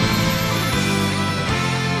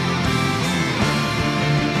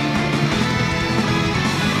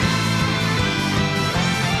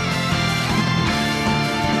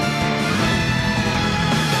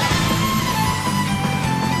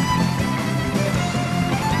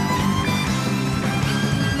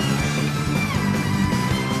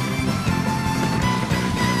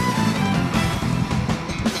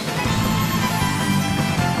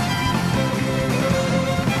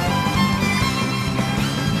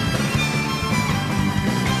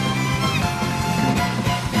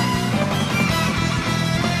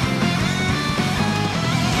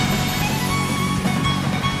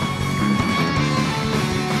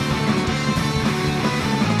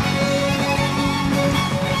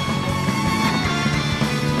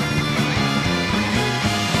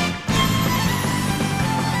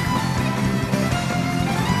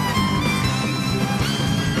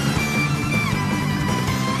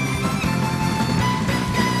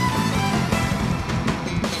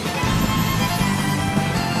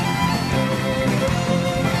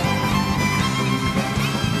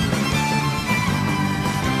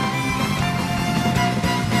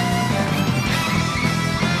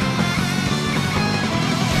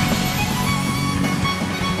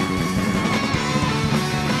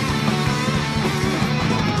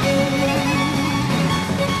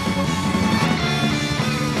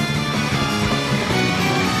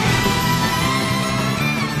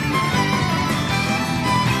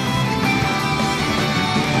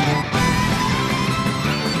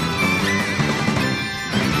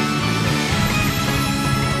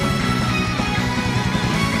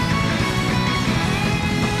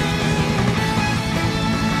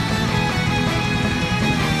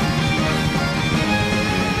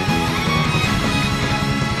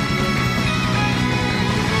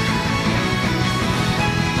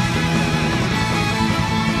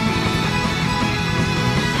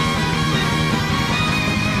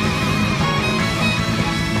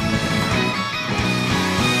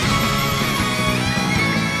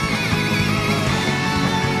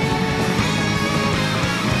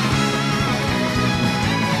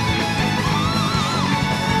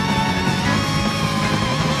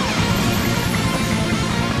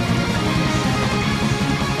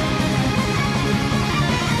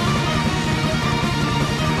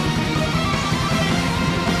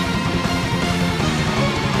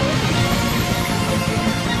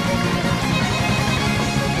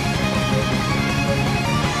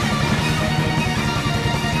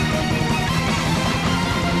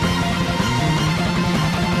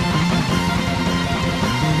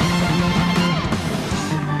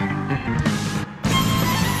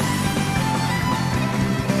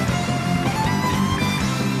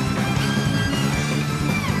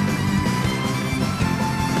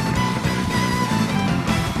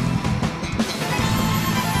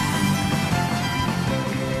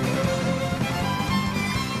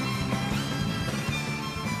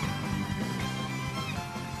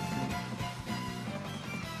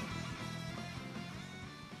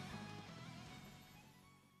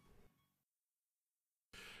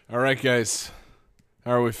 All right, guys.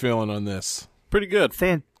 How are we feeling on this? Pretty good.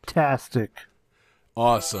 Fantastic.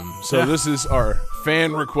 Awesome. So this is our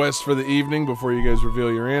fan request for the evening before you guys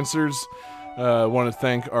reveal your answers. I want to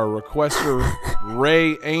thank our requester,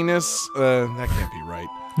 Ray Anus. That can't be right.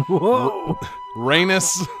 Whoa.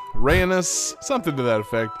 Rayanus, something to that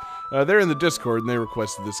effect. They're in the Discord, and they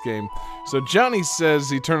requested this game. So Johnny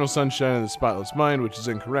says Eternal Sunshine of the Spotless Mind, which is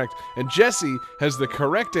incorrect. And Jesse has the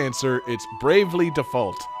correct answer. It's Bravely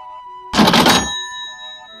Default.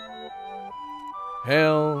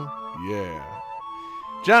 Hell yeah.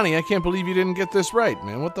 Johnny, I can't believe you didn't get this right,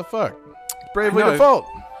 man. What the fuck? Bravely Default.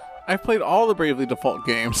 I've played all the Bravely Default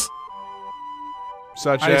games.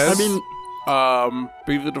 Such as?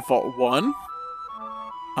 Bravely Default 1,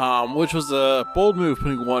 which was a bold move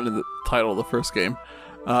putting 1 in the title of the first game.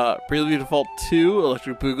 Bravely Default 2,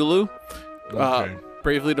 Electric Boogaloo. Okay.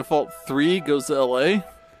 Bravely Default 3 goes to LA.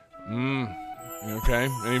 Okay.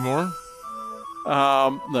 Any more?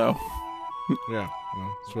 No. Yeah,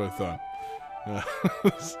 well, that's what I thought.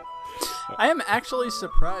 I am actually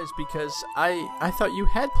surprised because I thought you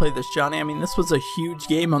had played this, Johnny. I mean, this was a huge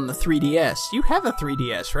game on the 3DS. You have a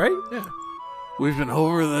 3DS, right? Yeah. We've been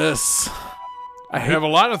over this. I have a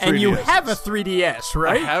lot of 3DS. And you have a 3DS,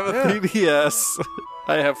 right? I have a 3DS.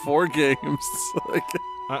 I have 4 games.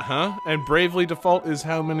 And Bravely Default is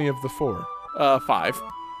how many of the 4? 5.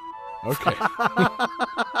 Okay.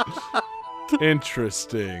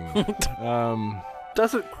 Interesting.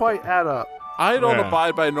 Doesn't quite add up. I don't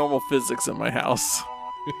abide by normal physics in my house.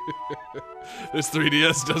 This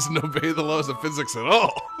 3DS doesn't obey the laws of physics at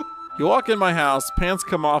all. You walk in my house, pants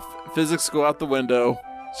come off, physics go out the window.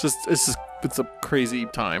 It's a crazy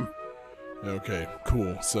time. Okay,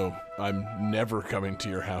 cool. So I'm never coming to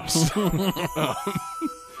your house.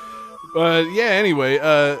 But yeah, anyway,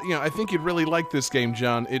 I think you'd really like this game,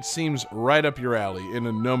 John. It seems right up your alley in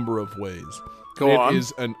a number of ways. Go on. It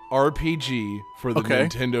is an RPG for the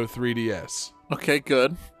Nintendo 3DS. Okay,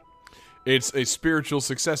 good. It's a spiritual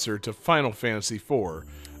successor to Final Fantasy IV,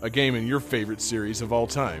 a game in your favorite series of all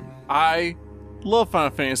time. I love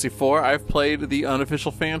Final Fantasy IV. I've played the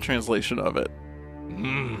unofficial fan translation of it.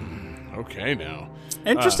 Okay, now.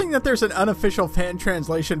 Interesting that there's an unofficial fan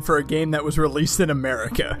translation for a game that was released in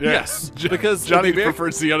America. Yes, because Johnny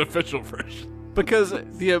prefers the unofficial version. Because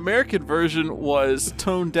the American version was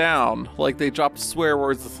toned down, like they dropped swear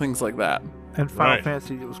words and things like that. And Final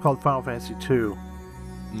Fantasy, it was called Final Fantasy 2.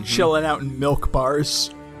 Chilling out in milk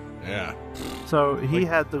bars. Yeah. So he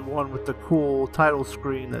had the one with the cool title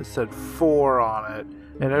screen that said 4 on it,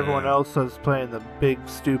 and everyone else was playing the big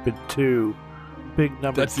stupid 2. Big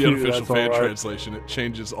number That's 2. The unofficial that's fan all right. translation. It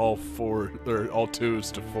changes all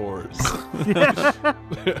 2s to 4s.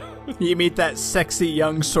 You meet that sexy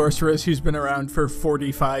young sorceress who's been around for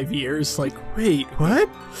 45 years. Like, wait, what?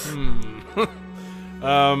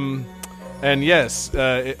 And yes,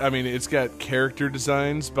 it's got character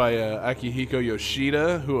designs by Akihiko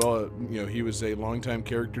Yoshida, who he was a longtime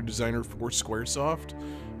character designer for Squaresoft,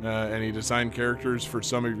 and he designed characters for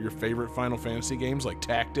some of your favorite Final Fantasy games like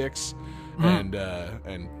Tactics and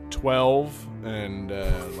 12 and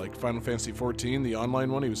like Final Fantasy 14, the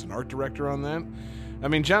online one. He was an art director on that. I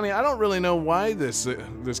mean, Johnny, I don't really know why this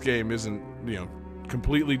game isn't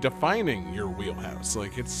completely defining your wheelhouse.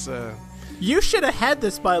 Like it's. You should have had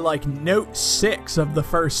this by, like, note 6 of the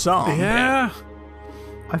first song. Yeah.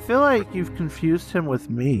 I feel like you've confused him with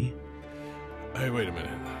me. Hey, wait a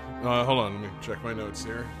minute. Hold on, let me check my notes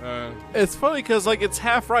here. It's funny because, like, it's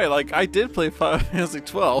half right. Like, I did play Final Fantasy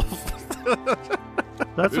 12.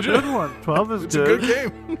 That's a good one. 12 is it's good. a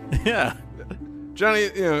good game. Yeah. Johnny,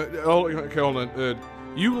 hold on.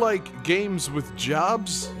 You like games with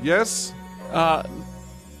jobs? Yes?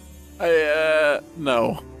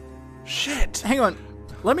 No. Shit. Hang on.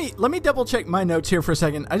 Let me double check my notes here for a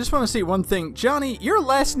second. I just want to see one thing. Johnny, your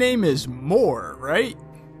last name is Moore, right?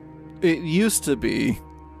 It used to be.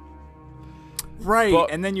 Right, But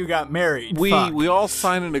and then you got married. We Fuck. all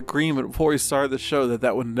signed an agreement before we started the show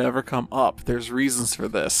that would never come up. There's reasons for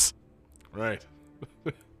this. Right.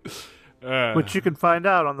 Which you can find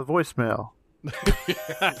out on the voicemail.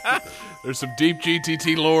 There's some deep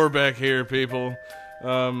GTT lore back here, people.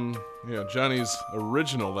 Johnny's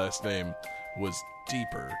original last name was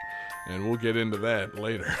Deeper, and we'll get into that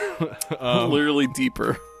later. Literally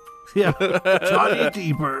deeper. Yeah, Johnny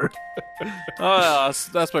Deeper. Oh,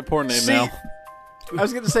 that's my porn name now. I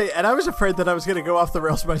was going to say, and I was afraid that I was going to go off the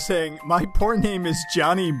rails by saying, my porn name is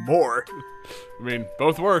Johnny Moore. I mean,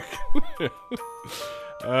 both work.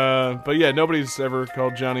 But yeah, nobody's ever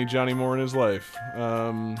called Johnny Moore in his life.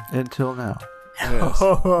 Until now. Yes.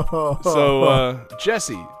 So,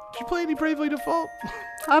 Jesse, did you play any Bravely Default?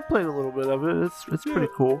 I played a little bit of it. It's pretty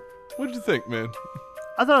cool. What did you think, man?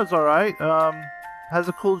 I thought it was alright. Has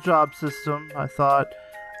a cool job system, I thought.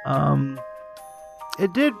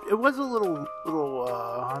 It was a little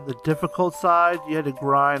on the difficult side. You had to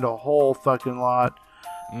grind a whole fucking lot.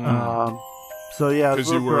 So yeah, it was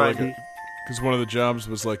a little grindy. Because one of the jobs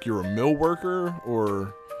was like you're a mill worker,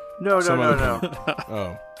 or No.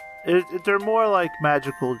 Oh. They're more like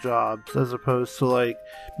magical jobs as opposed to like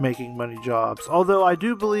making money jobs. Although I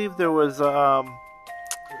do believe there was some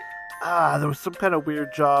kind of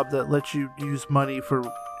weird job that lets you use money for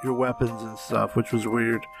your weapons and stuff, which was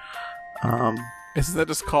weird. Isn't that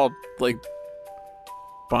just called, like,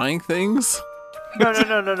 buying things?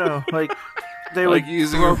 No. Like they Like would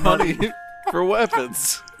using throw your money for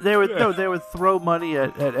weapons. They would throw money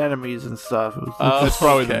at enemies and stuff. It was That's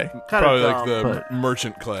probably okay. probably dumb, like the but-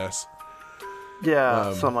 merchant class.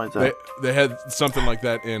 yeah, something like that. They had something like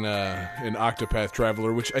that in Octopath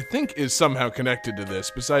Traveler, which I think is somehow connected to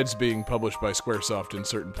this. Besides being published by SquareSoft in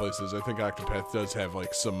certain places, I think Octopath does have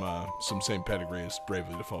like some same pedigree as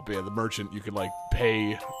Bravely Default. But yeah, the merchant, you could like pay,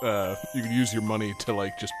 you could use your money to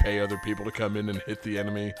like just pay other people to come in and hit the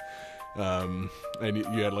enemy, And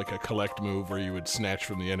you had like a collect move where you would snatch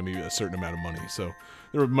from the enemy a certain amount of money. So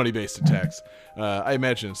there were money-based attacks. I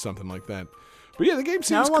imagine it's something like that. But yeah, the game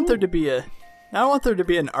seems cool. I want there to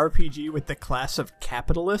be an RPG with the class of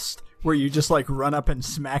capitalist, where you just like run up and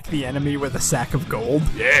smack the enemy with a sack of gold.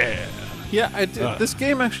 Yeah. Yeah, this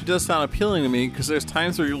game actually does sound appealing to me, because there's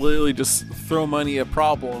times where you literally just throw money at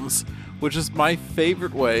problems, which is my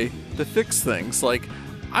favorite way to fix things. Like,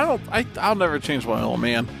 I'll never change my oil,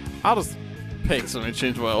 man. I'll just pay somebody to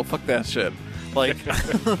change my oil. Fuck that shit. Like,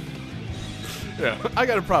 yeah, I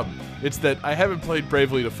got a problem. It's that I haven't played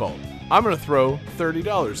Bravely Default. I'm going to throw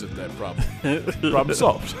 $30 at that problem. Problem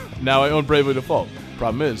solved. Now I own Bravely Default.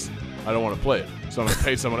 Problem is, I don't want to play it, so I'm going to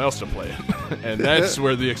pay someone else to play it. And that's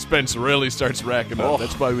where the expense really starts racking up.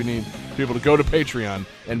 That's why we need people to go to Patreon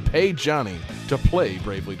and pay Johnny to play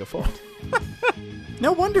Bravely Default.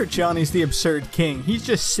 No wonder Johnny's the absurd king. He's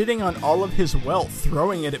just sitting on all of his wealth,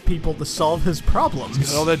 throwing it at people to solve his problems.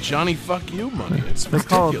 He's got all that Johnny fuck you money. It's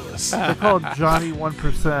ridiculous. They're called Johnny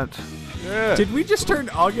 1%. Yeah. Did we just turn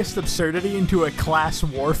August Absurdity into a class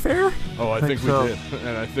warfare? Oh, I think so. we did.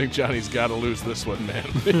 And I think Johnny's got to lose this one, man.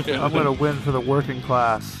 I'm going to win for the working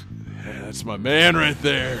class. Yeah, that's my man right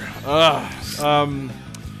there.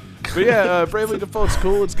 But yeah, Bravely Default's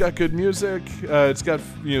cool. It's got good music. It's got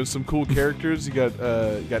some cool characters. You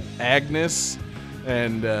got Agnes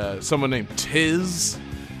and someone named Tiz,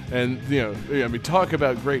 and I mean, talk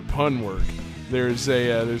about great pun work. There's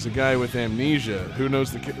a guy with amnesia. Who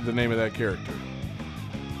knows the name of that character?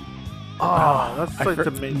 Oh, that's like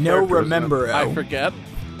the main No, character, remember. I forget.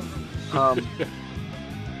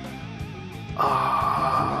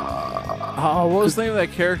 What was the name of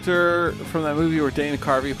that character from that movie where Dana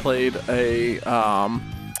Carvey played a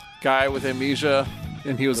guy with amnesia,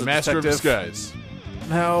 and he was The a Master of detective? Disguise.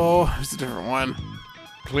 No, it was a different one.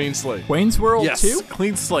 Clean slate. Wayne's World Yes, 2?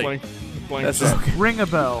 Clean Slate. Blank That's slate. it. Ring a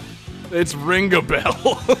bell. It's Ring a Bell,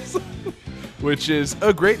 which is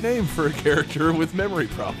a great name for a character with memory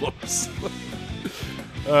problems.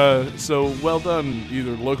 So well done,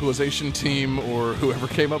 either localization team or whoever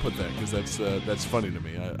came up with that, because that's funny to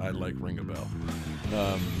me. I like Ring a Bell.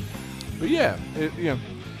 But yeah,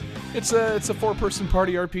 it's a 4-person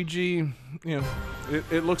party RPG.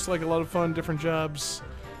 It looks like a lot of fun, different jobs.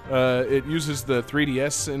 It uses the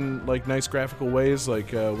 3DS in like nice graphical ways.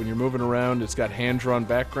 Like when you're moving around, it's got hand-drawn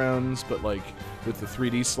backgrounds, but like with the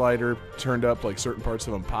 3D slider turned up, like certain parts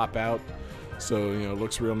of them pop out. So it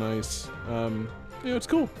looks real nice. It's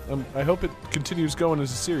cool. I hope it continues going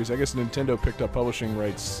as a series. I guess Nintendo picked up publishing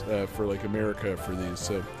rights for like America for these,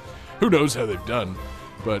 so who knows how they've done.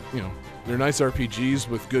 But they're nice RPGs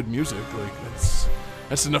with good music. Like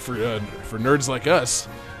that's enough for nerds like us.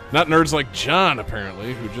 Not nerds like John,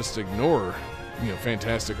 apparently, who just ignore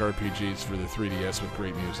fantastic RPGs for the 3DS with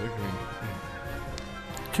great music. I mean,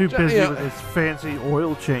 Too busy with his fancy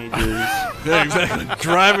oil changes. yeah, exactly.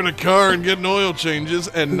 Driving a car and getting oil changes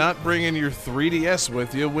and not bringing your 3DS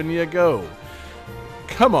with you when you go.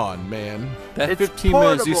 Come on, man. That It's 15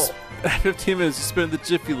 portable. minutes. 15 minutes you spend at the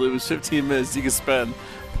Jiffy Lube is 15 minutes you can spend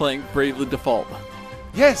playing Bravely Default.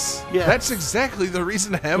 Yes, Yes. that's exactly the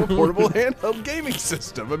reason to have a portable handheld gaming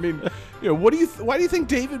system. I mean, why do you think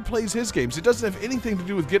David plays his games? It doesn't have anything to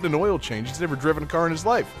do with getting an oil change. He's never driven a car in his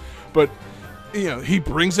life, but he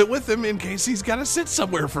brings it with him in case he's got to sit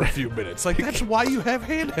somewhere for a few minutes. Like, that's why you have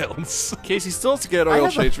handhelds. Casey still has to get oil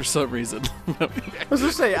change for some reason. I was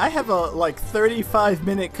gonna say, I have a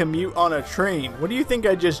 35-minute commute on a train. What do you think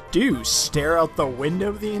I just do? Stare out the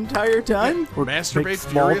window the entire time? Or Masturbate make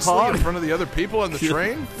small furiously talk. in front of the other people on the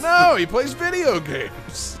train? No, he plays video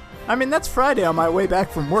games. I mean, that's Friday on my way back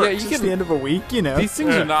from work. Yeah, you It's can- the end of a week, These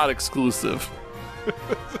things are not exclusive.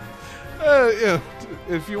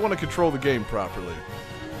 If you want to control the game properly,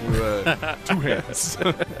 two hands.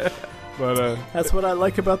 But That's what I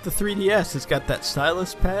like about the 3DS. It's got that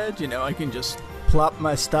stylus pad. I can just plop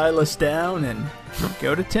my stylus down and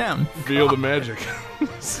go to town. feel the magic.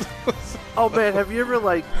 Oh man, have you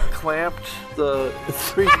ever clamped the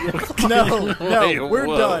 3DS? No, Wait, we're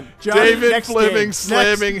whoa. done. Johnny, David next Fleming game.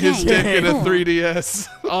 slamming Next his dick in a game. 3DS.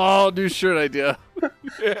 Oh, new shirt idea.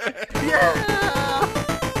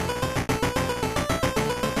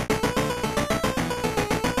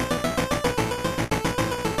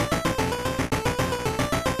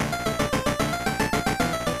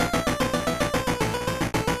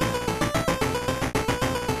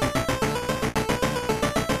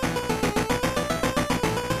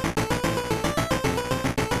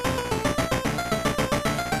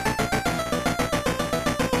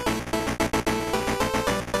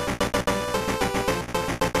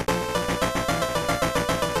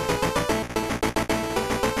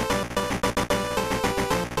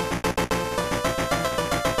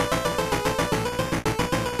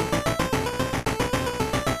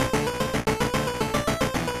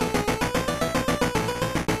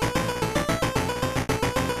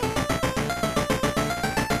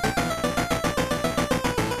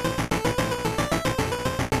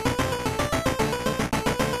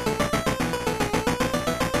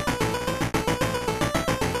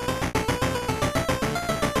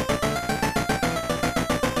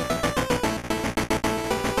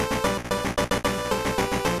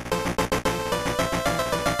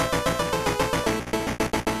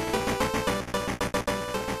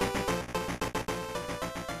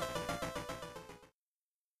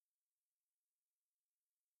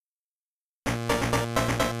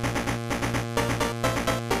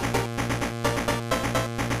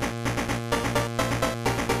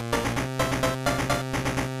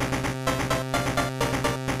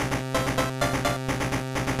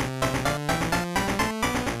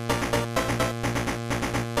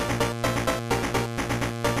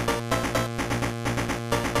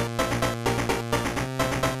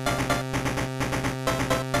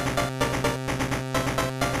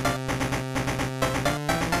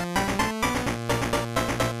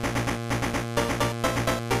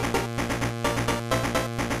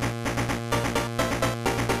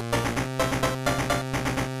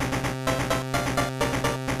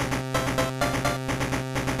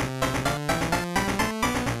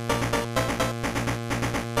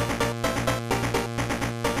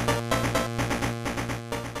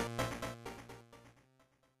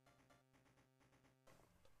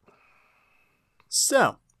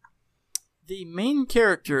 So, the main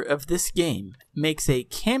character of this game makes a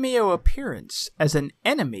cameo appearance as an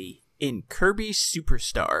enemy in Kirby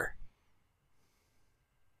Superstar.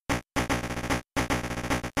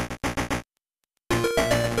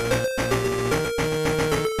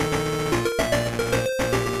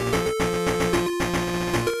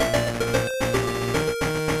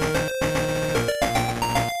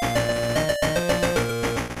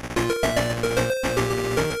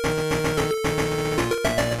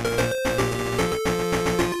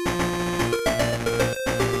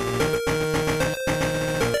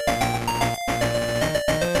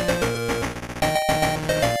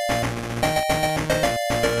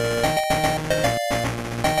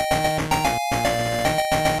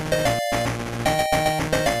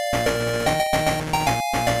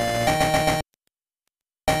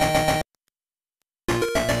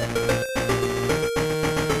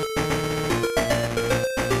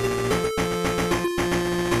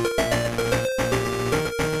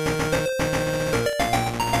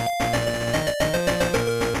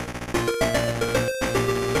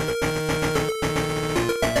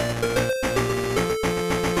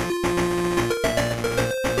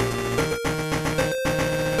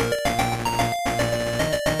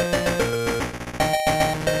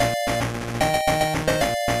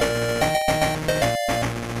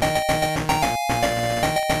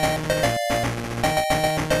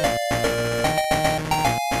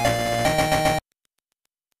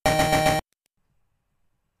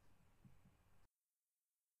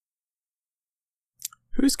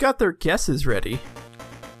 Who's got their guesses ready?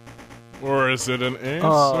 Or is it an answer?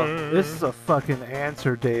 Oh, this is a fucking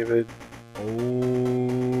answer, David.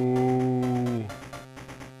 Oh.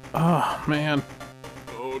 Oh, man.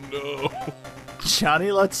 Oh, no.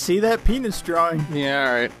 Johnny, let's see that penis drawing. Yeah,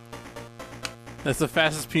 alright. That's the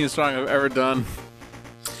fastest penis drawing I've ever done.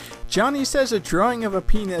 Johnny says a drawing of a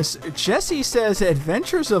penis. Jesse says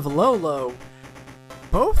Adventures of Lolo.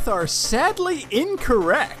 Both are sadly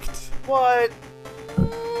incorrect. What?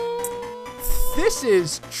 This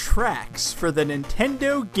is Tracks for the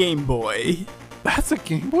Nintendo Game Boy. That's a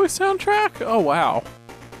Game Boy soundtrack? Oh, wow.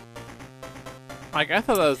 Like, I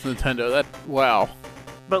thought that was Nintendo. Wow.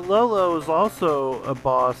 But Lolo is also a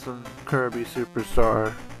boss in Kirby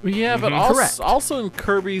Superstar. Yeah, but Correct. also in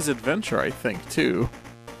Kirby's Adventure, I think, too.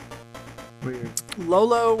 Weird.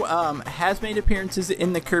 Lolo has made appearances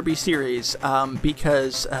in the Kirby series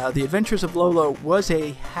because The Adventures of Lolo was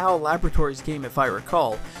a HAL Laboratories game, if I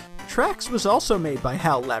recall. Tracks was also made by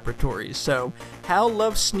HAL Laboratories, so HAL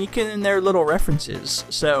loves sneaking in their little references.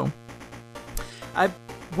 So,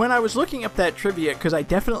 when I was looking up that trivia, because I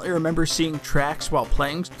definitely remember seeing Tracks while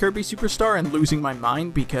playing Kirby Superstar and losing my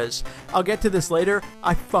mind, because I'll get to this later,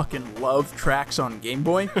 I fucking love Tracks on Game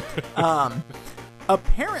Boy.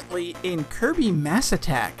 Apparently, in Kirby Mass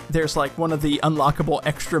Attack, there's like one of the unlockable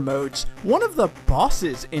extra modes. One of the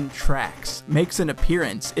bosses in Tracks makes an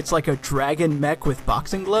appearance. It's like a dragon mech with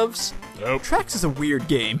boxing gloves. Nope. Tracks is a weird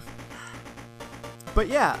game. But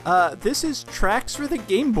yeah, this is Tracks for the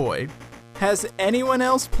Game Boy. Has anyone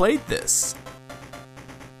else played this?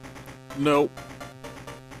 Nope.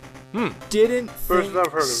 Didn't First think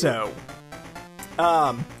I've heard of it. so.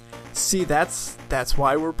 See, that's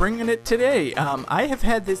why we're bringing it today. I have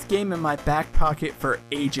had this game in my back pocket for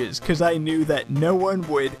ages, because I knew that no one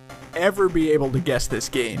would ever be able to guess this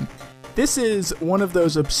game. This is one of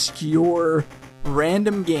those obscure,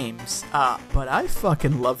 random games, but I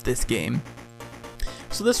fucking love this game.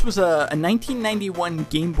 So this was a 1991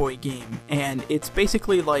 Game Boy game, and it's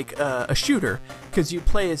basically like a shooter, because you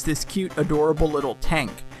play as this cute, adorable little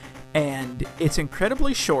tank. And it's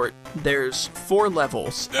incredibly short. There's 4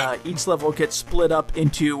 levels. Each level gets split up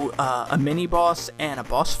into a mini-boss and a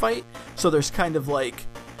boss fight. So there's kind of like,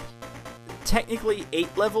 technically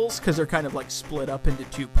 8 levels, because they're kind of like split up into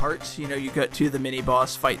 2 parts. You know, you get to the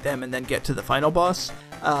mini-boss, fight them, and then get to the final boss.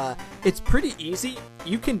 It's pretty easy.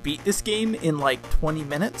 You can beat this game in like 20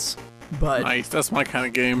 minutes. But Nice, that's my kind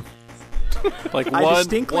of game. Like I one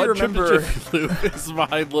distinctly trip to remember- Jiffy Lube is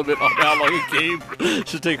my limit on how long a game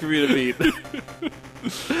should take for me to beat.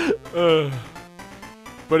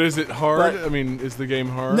 But is it hard? But- I mean, is the game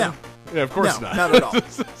hard? No. Yeah, of course no, not. not at all.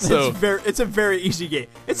 So It's a very easy game.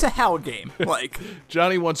 It's a HAL game. Like,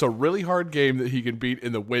 Johnny wants a really hard game that he can beat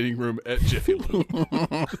in the waiting room at Jiffy Lube.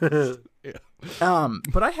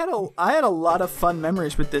 but I had a lot of fun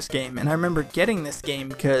memories with this game, and I remember getting this game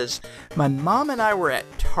because my mom and I were at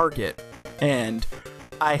Target, and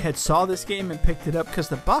I had saw this game and picked it up because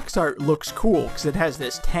the box art looks cool because it has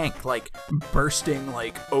this tank like bursting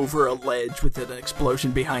like over a ledge with an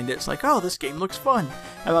explosion behind it. It's like, oh, this game looks fun.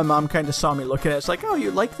 And my mom kind of saw me look at it. It's like, oh,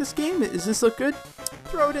 you like this game? Does this look good?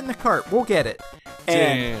 Throw it in the cart. We'll get it.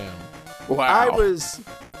 And Damn. Wow.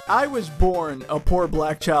 I was born a poor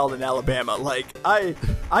black child in Alabama. Like I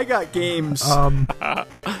got games.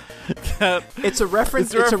 It's a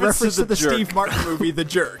reference. It's a reference to the Steve Martin movie, The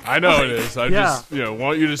Jerk. I know it is. I just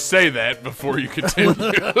want you to say that before you continue.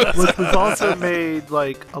 Which was also made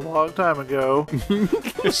like a long time ago.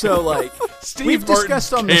 So like Steve Martin's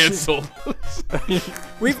canceled.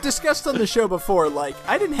 We've discussed on the show before. Like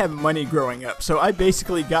I didn't have money growing up, so I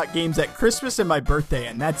basically got games at Christmas and my birthday,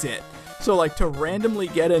 and that's it. So, like, to randomly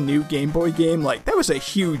get a new Game Boy game, like, that was a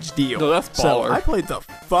huge deal. No, that's baller. So, I played the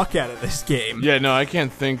fuck out of this game. Yeah, no, I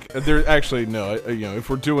can't think. There actually, no.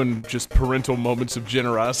 If we're doing just parental moments of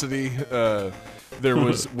generosity, there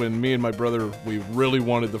was when me and my brother, we really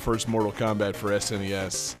wanted the first Mortal Kombat for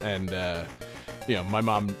SNES, and my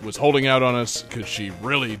mom was holding out on us because she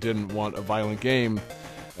really didn't want a violent game,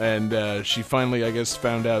 and she finally, I guess,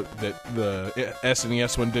 found out that the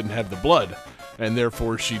SNES one didn't have the blood. And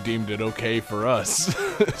therefore, she deemed it okay for us.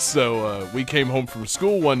 So we came home from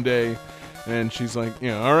school one day, and she's like,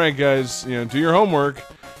 all right, guys, do your homework,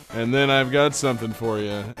 and then I've got something for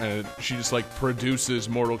you. And she just, like, produces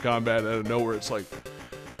Mortal Kombat out of nowhere. It's like,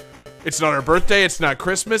 it's not our birthday, it's not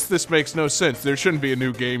Christmas, this makes no sense. There shouldn't be a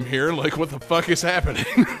new game here. Like, what the fuck is happening?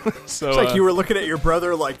 So, it's like you were looking at your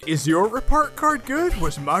brother like, is your report card good?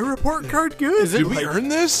 Was my report card good? Did we earn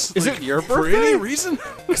this? Is it your birthday? For any reason?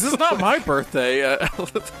 Because it's not my birthday. Yeah,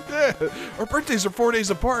 our birthdays are 4 days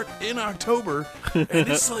apart in October, and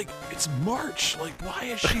it's like, it's March. Like, why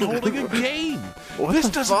is she holding a game? This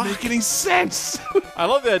doesn't make any sense. I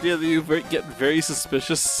love the idea that you get very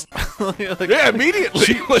suspicious. Yeah, immediately.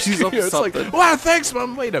 She's up to it's like, something. wow, thanks,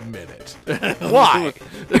 Mom. Wait a minute. Why?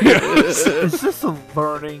 Is this a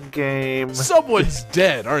learning game? Someone's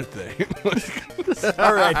dead, aren't they?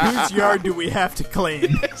 All right, whose yard do we have to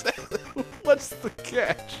clean? What's the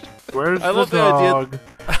catch? Where's I the love dog?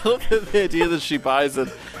 I love the idea that she buys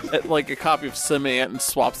like a copy of Sim-Ant and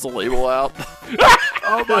swaps the label out.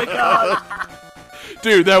 Oh my god!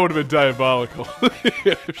 Dude, that would have been diabolical.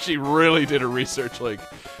 If she really did her research, like,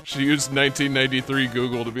 she used 1993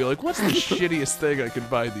 Google to be like, what's the shittiest thing I could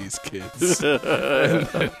buy these kids? And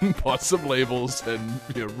then bought some labels and,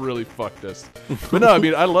 really fucked us. But no, I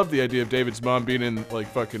mean, I love the idea of David's mom being in, like,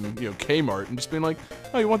 fucking, Kmart and just being like,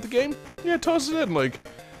 oh, you want the game? Yeah, toss it in. Like,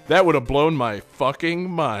 that would have blown my fucking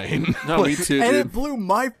mind. No, me too, And dude. it blew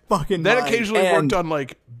my fucking That mind. occasionally And- worked on,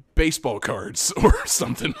 like, baseball cards or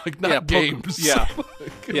something, like, not games. Yeah.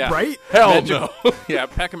 Yeah. Right? Hell Magic, no. Yeah,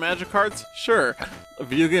 pack of magic cards? Sure. A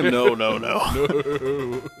video game? No.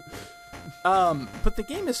 But the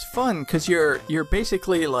game is fun because you're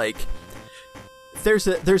basically like there's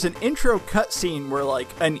an intro cutscene where like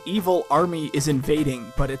an evil army is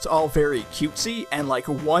invading, but it's all very cutesy, and like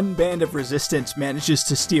one band of resistance manages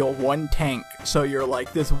to steal one tank. So you're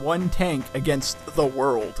like this one tank against the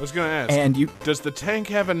world. I was gonna ask, And does the tank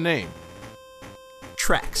have a name?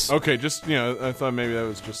 Tracks. Okay, just, I thought maybe that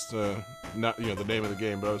was just not, the name of the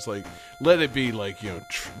game, but I was like, let it be like,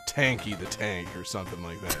 Tanky the Tank or something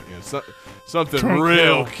like that. Something Tank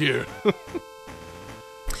real Hill. cute.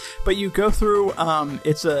 But you go through.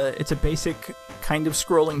 It's a basic kind of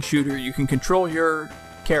scrolling shooter. You can control your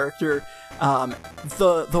character.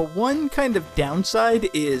 The one kind of downside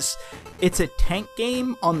is it's a tank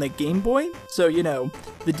game on the Game Boy. So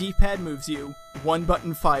the D-pad moves you, one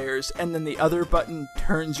button fires, and then the other button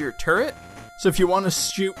turns your turret. So if you want to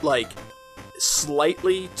shoot like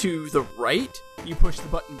slightly to the right, you push the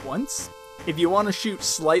button once. If you want to shoot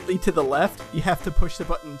slightly to the left, you have to push the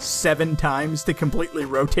button 7 times to completely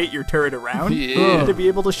rotate your turret around to be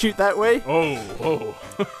able to shoot that way. Oh.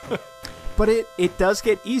 But it does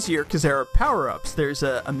get easier because there are power-ups. There's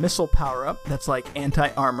a missile power-up that's like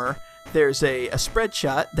anti-armor. There's a spread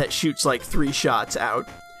shot that shoots like 3 shots out.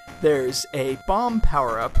 There's a bomb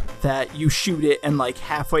power-up that you shoot it and like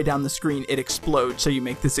halfway down the screen it explodes, so you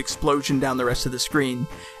make this explosion down the rest of the screen.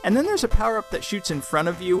 And then there's a power-up that shoots in front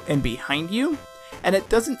of you and behind you, and it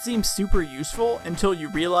doesn't seem super useful until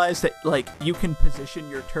you realize that like you can position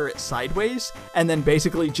your turret sideways and then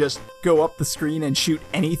basically just go up the screen and shoot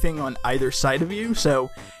anything on either side of you.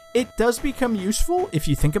 So it does become useful if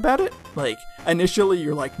you think about it. Like initially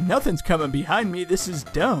you're like, nothing's coming behind me, this is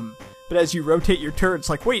dumb. But as you rotate your turret, it's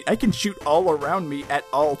like, wait, I can shoot all around me at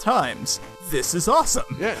all times. This is awesome.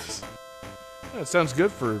 Yes. That sounds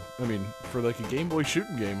good for like a Game Boy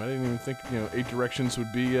shooting game. I didn't even think, 8 Directions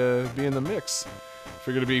would be in the mix. If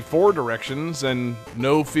you're going to be 4 directions and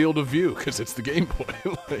no field of view, because it's the Game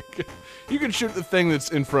Boy. Like, you can shoot the thing that's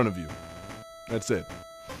in front of you. That's it.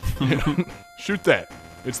 Shoot that.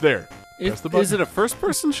 It's there. Press the button. Is it a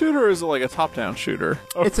first-person shooter or is it like a top-down shooter?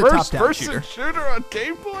 It's a top-down first-person shooter on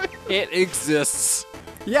Game Boy? It exists.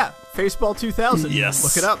 Yeah, Faceball 2000. Yes.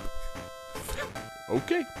 Look it up.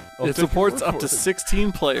 Okay. It supports up to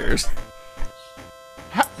 16 players.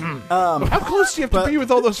 How close do you have to be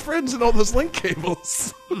with all those friends and all those link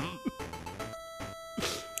cables?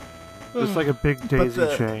 It's like a big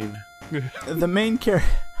daisy chain. The main character...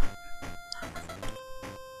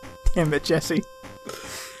 Damn it, Jesse.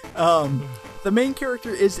 The main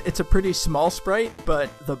character it's a pretty small sprite, but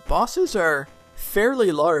the bosses are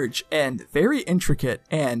fairly large and very intricate,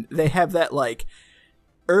 and they have that, like,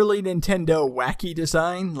 early Nintendo wacky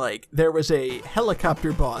design. Like, there was a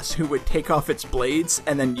helicopter boss who would take off its blades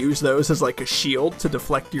and then use those as, like, a shield to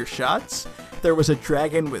deflect your shots. There was a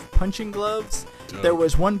dragon with punching gloves. There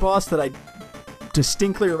was one boss that I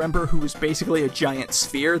distinctly remember who was basically a giant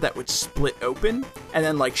sphere that would split open and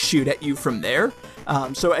then, like, shoot at you from there.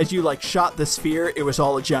 So as you, like, shot the sphere, it was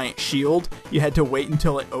all a giant shield. You had to wait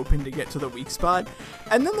until it opened to get to the weak spot.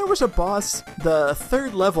 And then there was a boss, the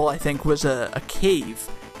 3rd level, I think, was a cave.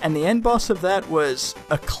 And the end boss of that was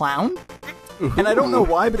a clown. And I don't know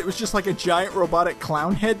why, but it was just like a giant robotic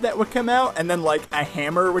clown head that would come out, and then, like, a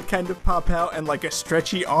hammer would kind of pop out, and, like, a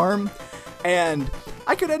stretchy arm. And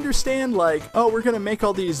I could understand, like, oh, we're gonna make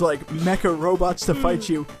all these, like, mecha robots to fight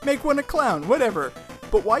you. Make one a clown, whatever.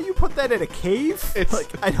 But why you put that in a cave?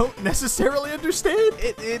 I don't necessarily understand.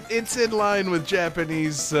 It's in line with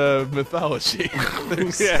Japanese mythology.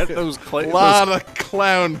 There's those a lot of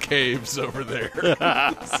clown caves over there.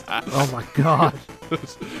 Oh my god.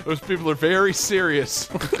 Those people are very serious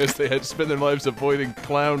because they had to spend their lives avoiding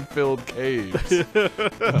clown-filled caves.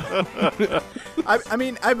 I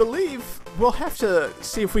mean, I believe we'll have to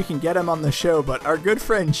see if we can get him on the show, but our good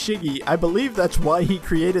friend Shiggy, I believe that's why he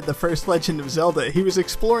created the first Legend of Zelda. He was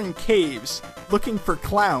exploring caves, looking for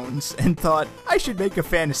clowns, and thought, I should make a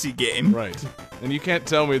fantasy game. Right. And you can't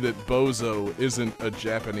tell me that Bozo isn't a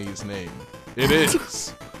Japanese name. It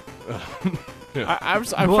is. I'm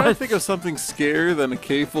trying to think of something scarier than a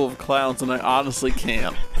cave full of clowns, and I honestly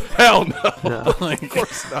can't. Hell no. No. Of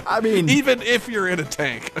course not. I mean, even if you're in a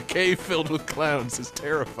tank, a cave filled with clowns is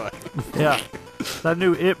terrifying. Yeah. That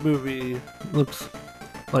new It movie looks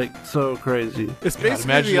like so crazy. It's God, basically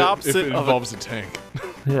imagine the if opposite it of involves a tank.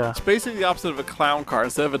 Yeah. It's basically the opposite of a clown car.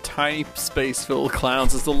 Instead of a tiny space filled with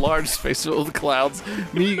clowns, it's a large space filled with clowns.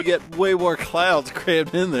 You get way more clowns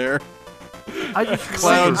crammed in there. I just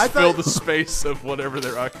Clowns fill the space of whatever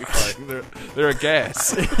they're occupying. They're a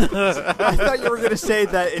gas. I thought you were going to say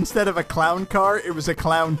that instead of a clown car, it was a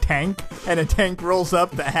clown tank, and a tank rolls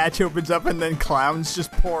up, the hatch opens up, and then clowns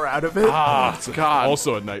just pour out of it. God.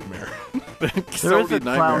 Also a nightmare. There is a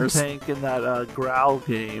clown tank in that Growl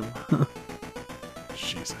game.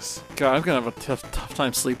 Jesus. God, I'm going to have a tough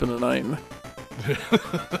time sleeping tonight.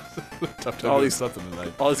 Tough time doing something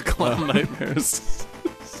tonight. All these clown nightmares.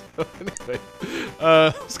 So anyway,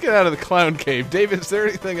 let's get out of the clown cave. David, is there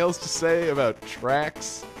anything else to say about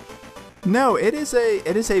Tracks? No, it is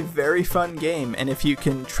a very fun game, and if you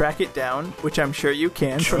can track it down, which I'm sure you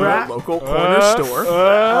can from your local corner store,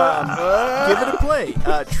 give it a play.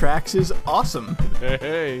 Tracks is awesome.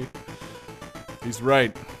 Hey, he's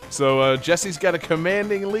right. So Jesse's got a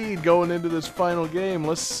commanding lead going into this final game.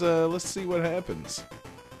 Let's see what happens.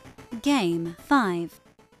 Game 5.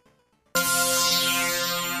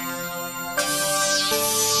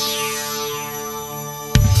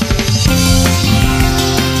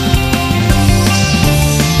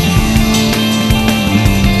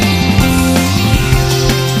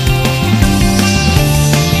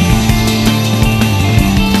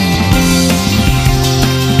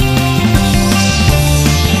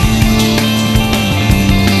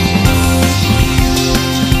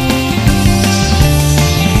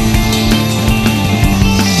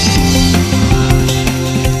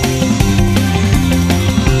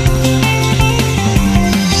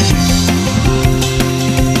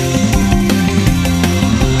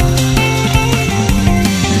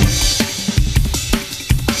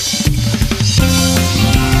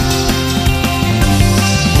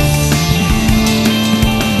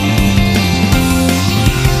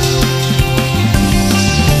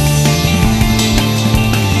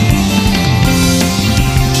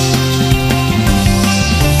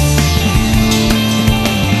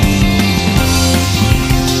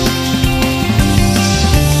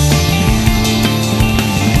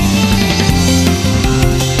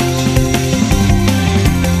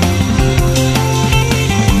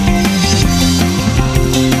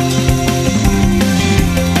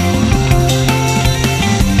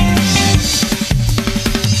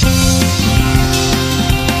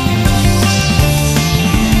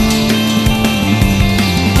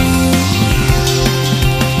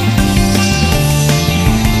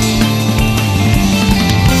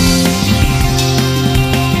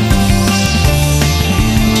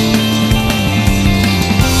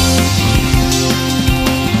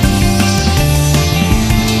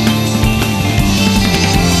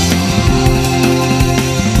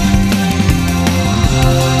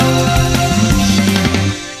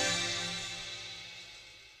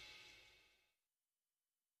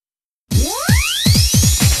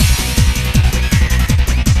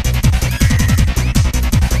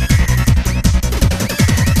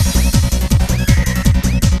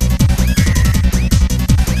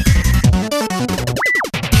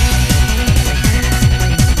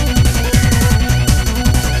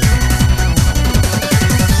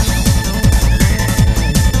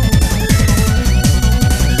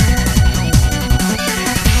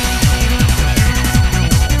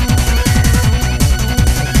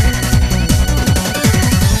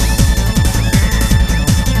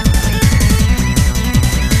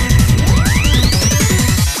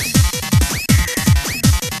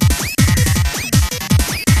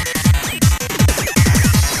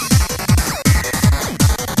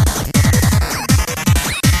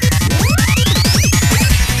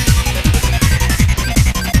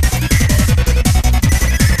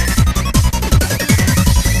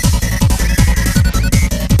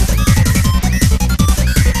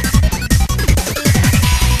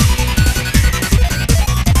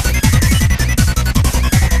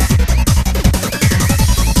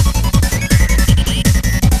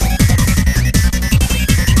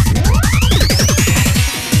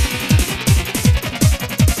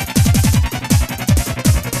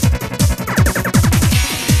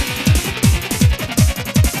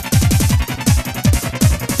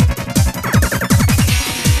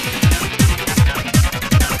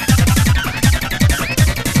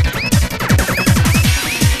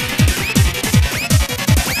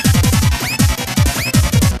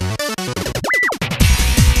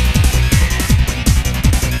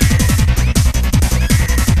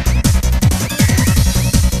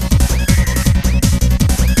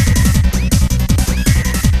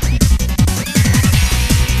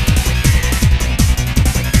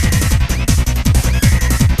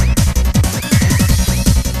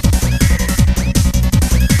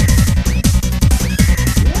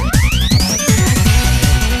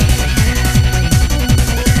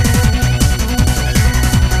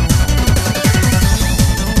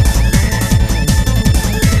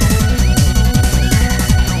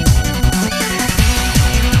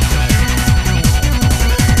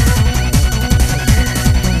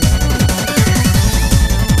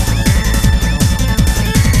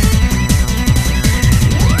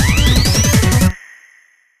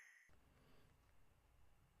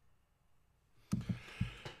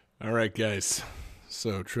 right, guys.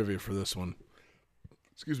 So, trivia for this one.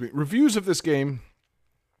 Excuse me. Reviews of this game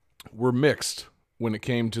were mixed when it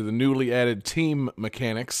came to the newly added team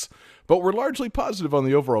mechanics, but were largely positive on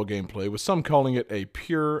the overall gameplay, with some calling it a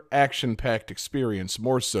pure, action-packed experience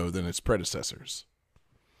more so than its predecessors.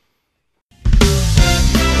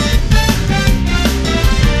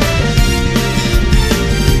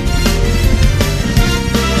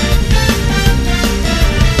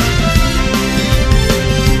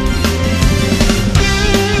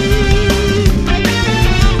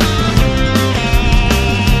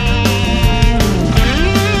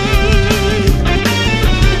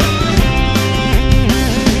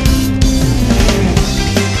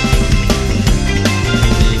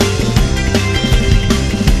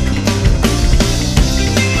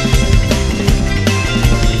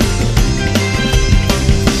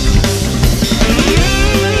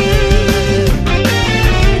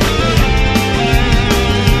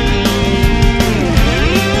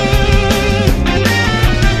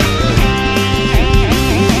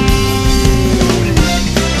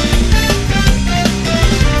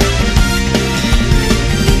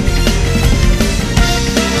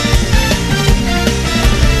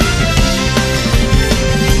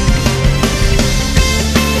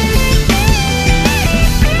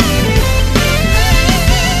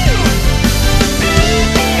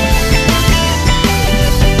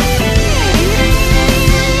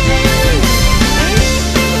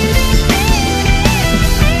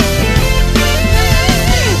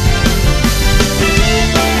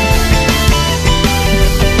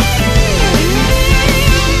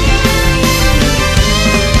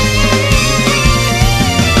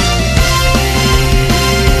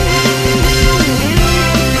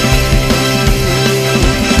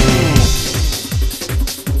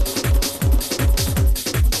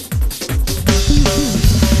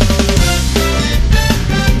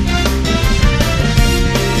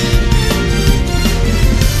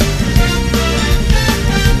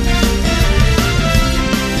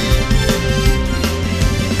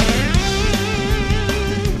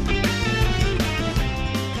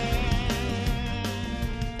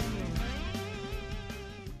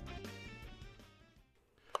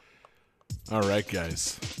 All right,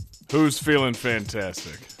 guys. Who's feeling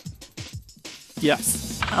fantastic?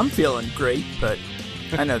 Yes. I'm feeling great, but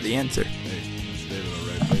I know the answer. Hey, stay all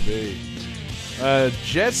right, baby.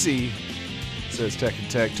 Jesse says Tekken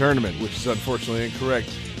Tag Tournament, which is unfortunately incorrect.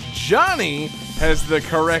 Johnny has the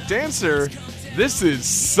correct answer. This is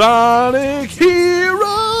Sonic Heroes!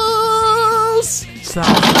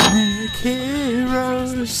 Sonic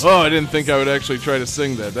Heroes. Oh, I didn't think I would actually try to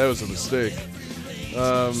sing that. That was a mistake.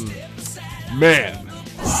 Man,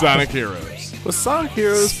 Sonic Heroes. Was Sonic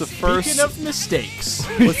Heroes the first? Speaking of mistakes,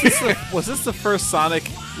 Was this the first Sonic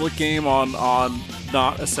game on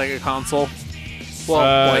not a Sega console?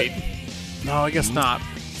 Well, wait. No, I guess not.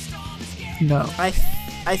 No. I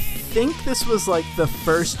think this was like the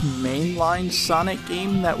first mainline Sonic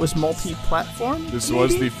game that was multi-platform. This maybe?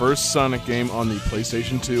 was the first Sonic game on the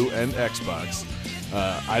PlayStation 2 and Xbox.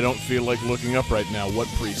 I don't feel like looking up right now what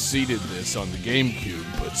preceded this on the GameCube,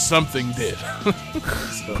 but something did.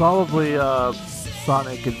 So. Probably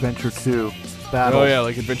Sonic Adventure 2 Battle. Oh yeah,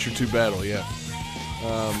 like Adventure 2 Battle, yeah.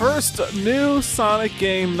 First new Sonic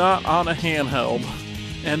game not on a handheld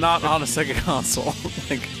and not on a Sega console.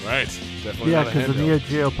 Like, Right, definitely Yeah, not a because the handheld. Neo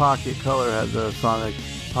Geo Pocket Color had the Sonic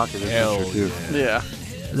Pocket Hell Adventure 2. yeah.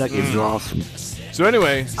 That game's awesome. So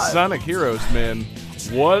anyway, Sonic Heroes, man,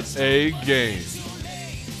 what a game.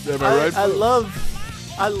 Am I right? I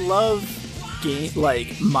love game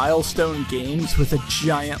like milestone games with a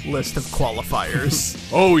giant list of qualifiers.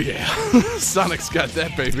 Oh yeah, Sonic's got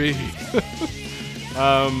that, baby.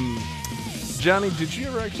 Johnny, did you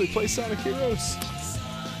ever actually play Sonic Heroes?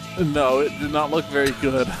 No, it did not look very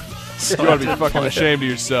good. You ought to be fucking ashamed of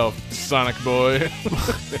yourself, Sonic boy.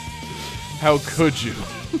 How could you?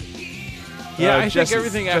 Yeah, I Jesse, think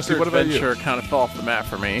everything Jesse, after what about you? Adventure kind of fell off the map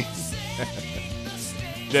for me.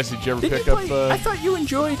 Jesse, did you ever Did pick you up? play? I thought you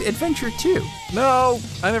enjoyed Adventure 2. No,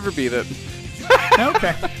 I never beat it.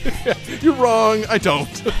 Okay. You're wrong. I don't.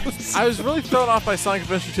 I was really thrown off by Sonic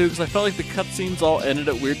Adventure 2 because I felt like the cutscenes all ended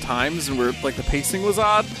at weird times and were like the pacing was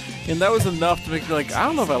odd, and that was enough to make me like, I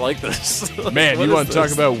don't know if I like this. Man, What you is want to talk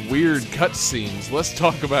this? about weird cutscenes? Let's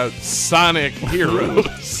talk about Sonic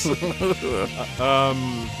Heroes.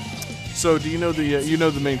 So, do you know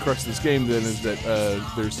the main crux of this game? Then is that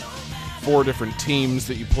there's 4 different teams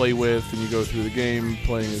that you play with, and you go through the game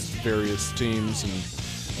playing as various teams, and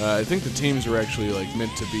I think the teams are actually like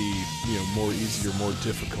meant to be more easy or more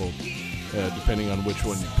difficult depending on which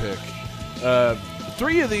one you pick.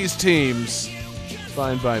 3 of these teams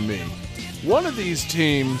Fine by me. One of these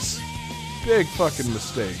teams, big fucking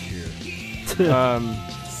mistake here.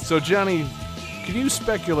 So Johnny, can you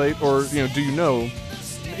speculate, or do you know,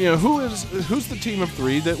 who's the team of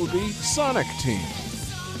 3 that would be Sonic team?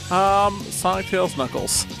 Sonic, Tails,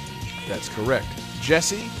 Knuckles. That's correct.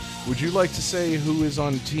 Jesse, would you like to say who is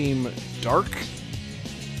on Team Dark?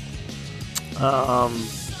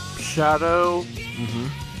 Shadow.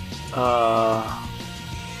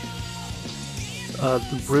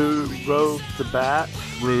 Rogue the Bat.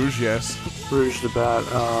 Rouge, yes. Rouge the Bat.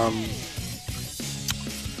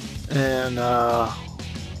 And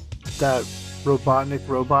that Robotnik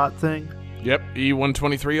robot thing. Yep,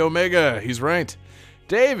 E123 Omega. He's right.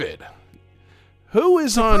 David, who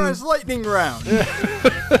is Surprise on... lightning round.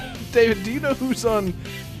 David, do you know who's on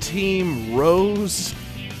Team Rose?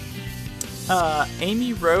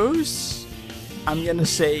 Amy Rose. I'm gonna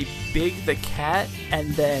say Big the Cat,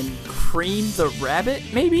 and then Cream the Rabbit,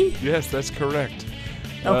 maybe? Yes, that's correct.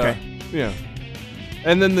 Okay. Yeah.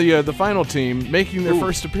 And then the final team, making their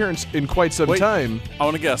first appearance in quite some time. I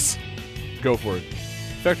want to guess. Go for it.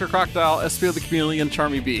 Vector Crocodile, Espio the Chameleon,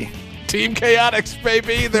 Charmy Bee. Team Chaotix,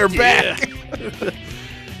 baby, they're back.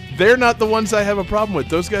 They're not the ones I have a problem with.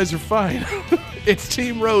 Those guys are fine. It's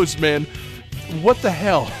Team Rose, man. What the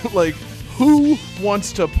hell? Like, who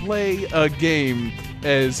wants to play a game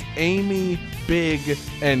as Amy, Big,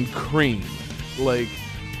 and Cream? Like,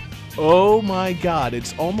 oh my God!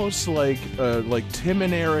 It's almost like Tim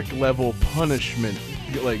and Eric level punishment,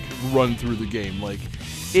 like run through the game. Like,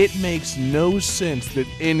 it makes no sense that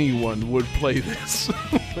anyone would play this.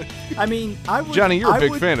 I mean, I would. Johnny, you're a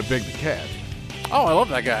big fan of Big the Cat. Oh, I love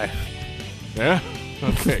that guy. Yeah.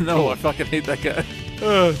 Okay. No, cool. I fucking hate that guy.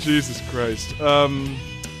 Oh, Jesus Christ.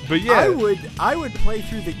 But yeah, I would play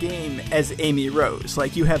through the game as Amy Rose.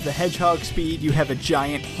 Like, you have the hedgehog speed, you have a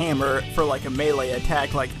giant hammer for like a melee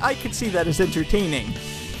attack. Like, I could see that as entertaining.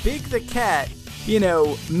 Big the Cat,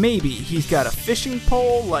 maybe he's got a fishing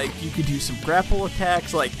pole. Like, you could do some grapple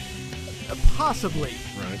attacks. Like, possibly.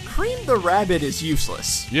 Right. Cream the Rabbit is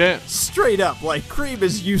useless. Yeah. Straight up, like, Cream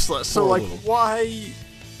is useless. So, Poor like, why?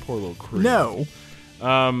 Poor little Cream. No.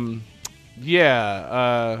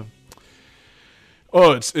 Yeah.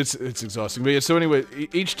 Oh, it's exhausting. But yeah, so anyway,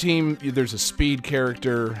 each team, there's a speed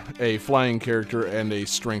character, a flying character, and a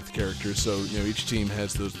strength character. So, each team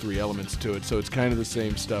has those 3 elements to it. So it's kind of the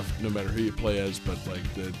same stuff no matter who you play as, but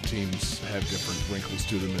like the teams have different wrinkles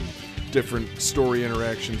to them and different story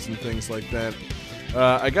interactions and things like that.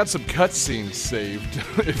 I got some cutscenes saved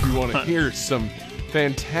if you want to hear some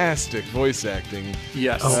fantastic voice acting.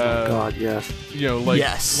 Yes. Oh my God, yes.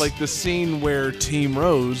 Yes. Like the scene where Team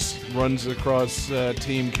Rose runs across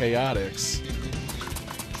Team Chaotix.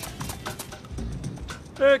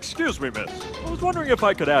 Excuse me, miss. I was wondering if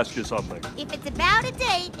I could ask you something. If it's about a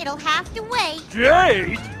date, it'll have to wait.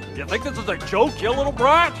 Date? You think this is a joke, you little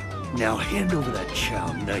brat? Now hand over that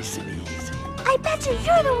chow nice and easy. I bet you're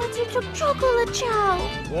the ones who took chocolate chow.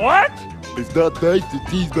 What? It's not nice to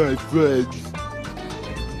tease my friends.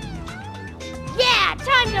 Yeah,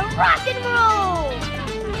 time to rock and roll!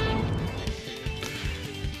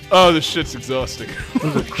 Oh, this shit's exhausting. It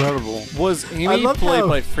was incredible. Was I Amy love played how-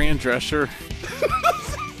 by Fran Drescher?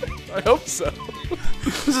 I hope so.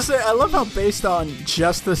 I love how based on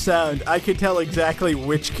just the sound, I could tell exactly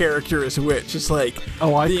which character is which. It's like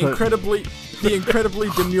the incredibly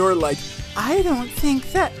demure, like, I don't think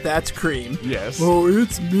that's Cream. Yes. Oh,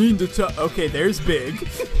 it's mean to talk. Okay, there's Big.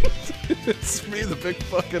 It's me, the big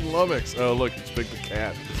fucking lummox. Oh, look, it's Big the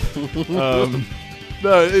Cat.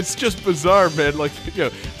 No, it's just bizarre, man. Like,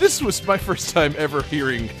 this was my first time ever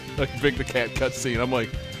hearing like Big the Cat cutscene. I'm like,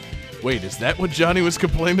 wait, is that what Johnny was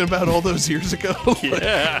complaining about all those years ago?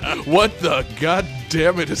 Yeah. Like, what the god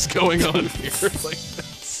damn it is going on here? Like,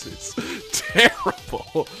 it's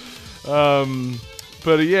terrible.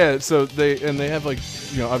 But yeah, so they have like,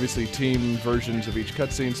 obviously team versions of each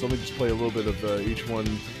cutscene. So let me just play a little bit of each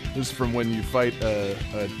one. This is from when you fight a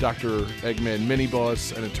Dr. Eggman mini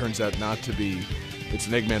boss, and it turns out not to be. It's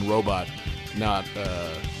an Eggman robot, not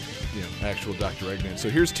actual Dr. Eggman. So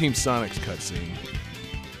here's Team Sonic's cutscene.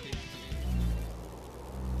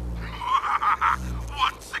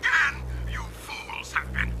 Once again, you fools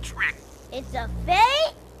have been tricked. It's a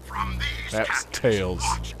fate? From these That's captives, Tails.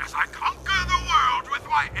 watch as I conquer the world with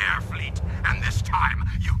my air fleet, and this time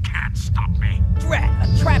you can't stop me. Drat,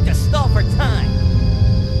 a trap to stall for time.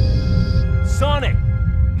 Sonic!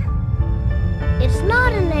 It's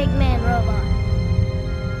not an Eggman robot.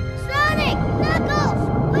 Sonic! Knuckles!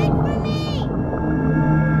 Wait for me!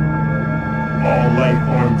 All life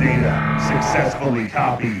form data successfully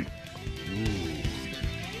copied.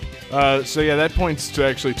 So yeah, that points to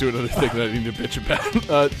another thing that I need to bitch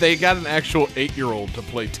about. They got an actual 8-year-old to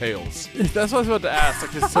play Tails. That's what I was about to ask.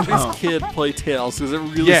 Like, does somebody's kid play Tails? Because it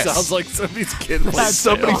really sounds like somebody's kid plays Tails.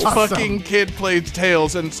 Somebody's fucking kid plays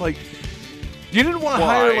Tails, and it's like, you didn't want to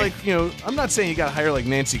hire, like, I'm not saying you got to hire, like,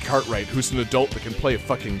 Nancy Cartwright, who's an adult that can play a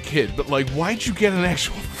fucking kid, but, like, why'd you get an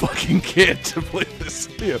actual fucking kid to play this?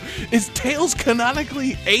 Is Tails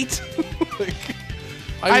canonically 8? Like,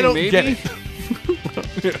 I don't get it.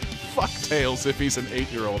 Fuck Tails if he's an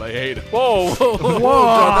 8-year-old. I hate it. Whoa,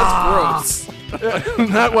 that's gross.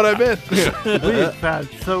 Not what I meant. We've had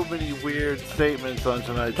so many weird statements on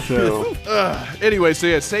tonight's show. Anyway, so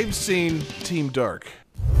yeah, same scene, Team Dark.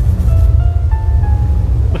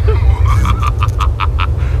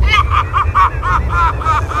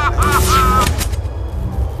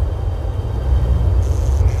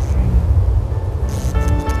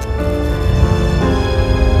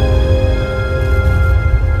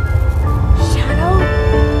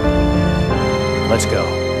 Let's go.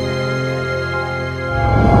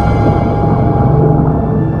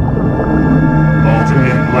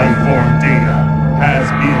 Ultimate life form data has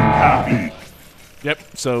been copied. Yep,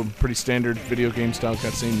 so pretty standard video game style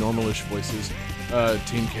cutscene, normal-ish voices.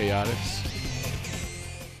 Team Chaotix.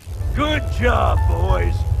 Good job,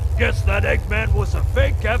 boys. Guess that Eggman was a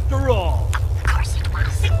fake after all. Of course it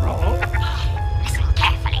was. Wrong? Listen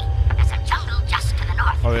carefully. There's a jungle just to the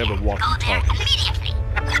north. Oh, they have a Go there walkie-talkie. immediately.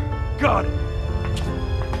 Got it.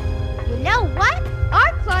 You know what?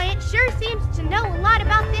 Our client sure seems to know a lot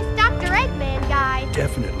about this Dr. Eggman guy.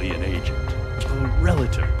 Definitely an agent. A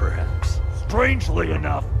relative, perhaps. Strangely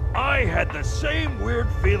enough, I had the same weird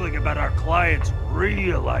feeling about our client's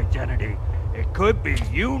real identity. It could be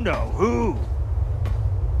you-know-who.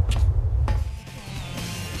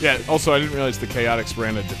 Yeah, also, I didn't realize the Chaotix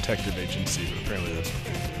ran a detective agency, but apparently that's what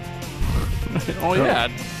they do. Oh, yeah.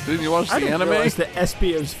 Didn't you watch the I didn't anime? realize that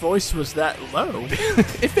Espio's voice was that low.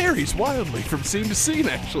 It varies wildly from scene to scene,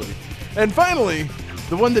 actually. And finally,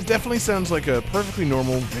 the one that definitely sounds like a perfectly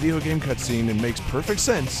normal video game cutscene and makes perfect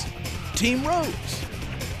sense, Team Rose.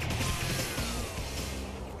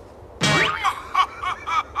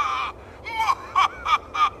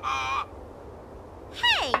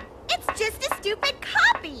 Hey, it's just a stupid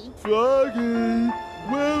copy. Froggy,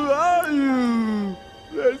 where are you?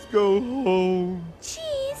 Let's go home.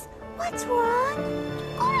 Cheese, what's wrong?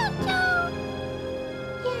 Orito.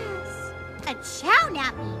 Yes, a chow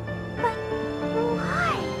nappy. But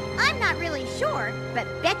why? I'm not really sure, but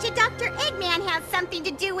betcha Dr. Eggman has something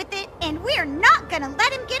to do with it, and we're not gonna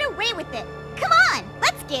let him get away with it. Come on,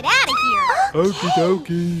 let's get out of here. Okie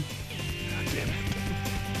dokie.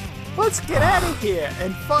 Let's get out of here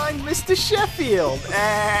and find Mr. Sheffield.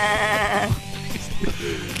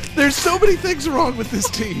 There's so many things wrong with this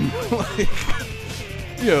team. Like,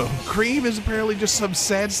 Cream is apparently just some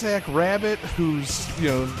sad sack rabbit who's,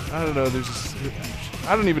 I don't know,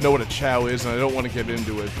 I don't even know what a chow is, and I don't want to get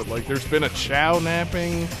into it, but, like, there's been a chow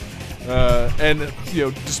napping, and,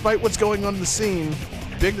 despite what's going on in the scene,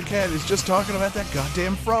 Big the Cat is just talking about that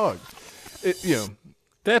goddamn frog.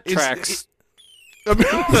 That tracks.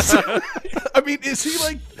 I mean, is he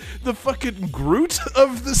like the fucking Groot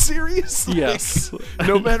of the series? Yes. Like,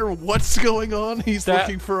 no matter what's going on, he's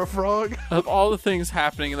looking for a frog? Of all the things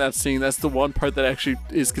happening in that scene, that's the one part that actually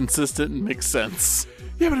is consistent and makes sense.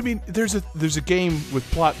 Yeah, but I mean, there's a game with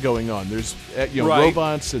plot going on. There's Right.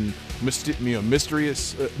 robots and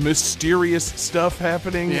mysterious stuff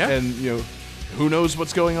happening, and who knows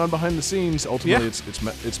what's going on behind the scenes. Ultimately,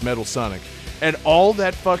 it's Metal Sonic. And all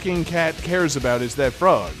that fucking cat cares about is that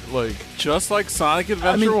frog. Like, just like Sonic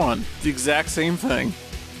Adventure 1. The exact same thing.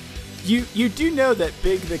 You do know that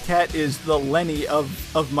Big the Cat is the Lenny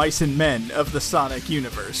of Mice and Men of the Sonic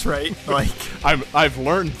universe, right? Like, I've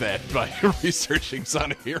learned that by researching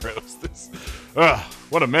Sonic Heroes.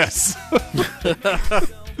 What a mess.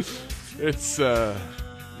 It's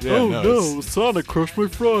no, Sonic crushed my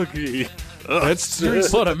froggy. That's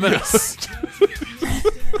seriously what a mess.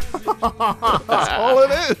 That's all it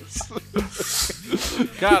is.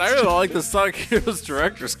 God, I really like the Sonic Heroes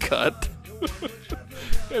director's cut.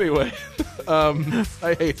 Anyway,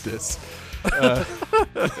 I hate this.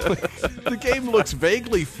 The game looks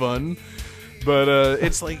vaguely fun, but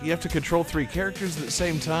it's like you have to control 3 characters at the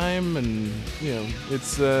same time, and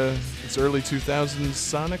it's early 2000s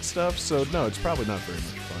Sonic stuff, so no, it's probably not very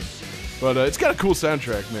much fun. But it's got a cool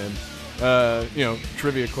soundtrack, man.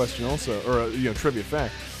 Trivia question also, or trivia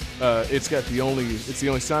fact. It's the only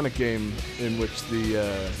Sonic game in which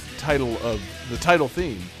the title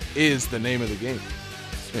theme is the name of the game.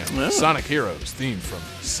 Sonic Heroes theme from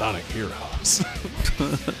Sonic Heroes.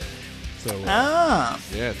 So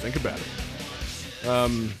yeah, think about it.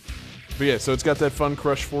 But yeah, so it's got that fun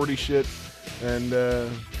Crush 40 shit, and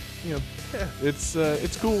it's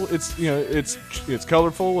cool. It's it's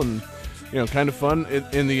colorful and kind of fun.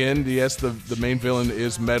 In the end, yes, the main villain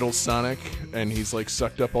is Metal Sonic, and he's like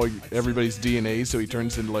sucked up everybody's DNA, so he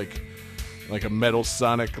turns into like a Metal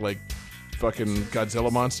Sonic like fucking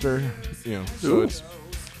Godzilla monster. So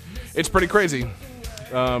it's pretty crazy.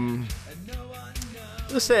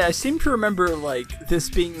 Let's say I seem to remember like this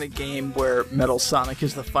being the game where Metal Sonic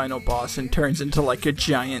is the final boss and turns into like a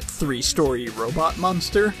giant 3-story robot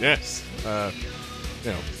monster. Yes.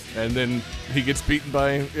 And then he gets beaten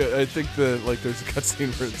by. I think there's a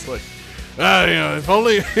cutscene where it's like, if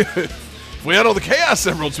only if we had all the Chaos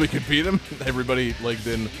Emeralds, we could beat him. Everybody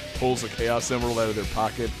then pulls a Chaos Emerald out of their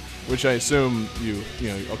pocket, which I assume you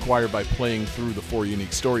acquire by playing through the 4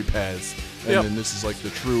 unique story paths, and then this is like the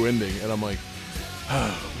true ending. And I'm like,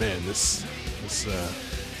 oh man, this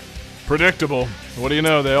predictable. What do you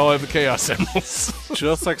know? They all have the Chaos Emeralds.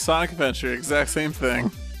 Just like Sonic Adventure, exact same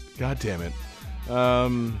thing. God damn it.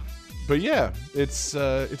 But yeah, it's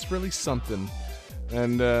really something,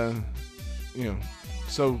 and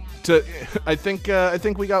so I think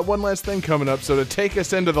we got one last thing coming up. So to take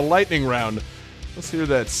us into the lightning round, let's hear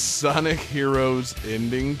that Sonic Heroes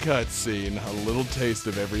ending cutscene. A little taste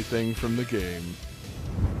of everything from the game.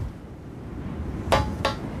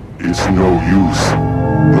 It's no use,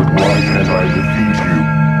 but why can't I defeat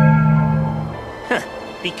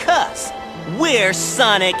you? Because we're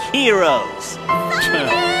Sonic Heroes.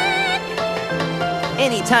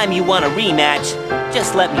 Anytime you want a rematch,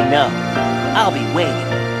 just let me know. I'll be waiting.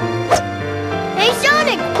 Hey,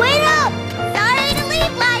 Sonic, wait up! Sorry to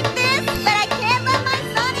leave like this, but I can't let my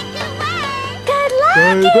Sonic get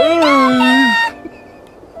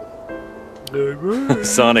away. Good luck,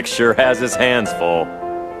 Sonic sure has his hands full.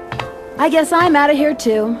 I guess I'm out of here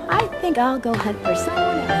too. I think I'll go hunt for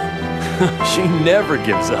someone else. She never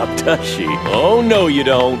gives up, does she? Oh, no, you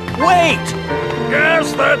don't. Wait!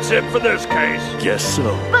 Guess that's it for this case. Guess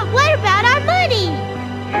so. But what about our money?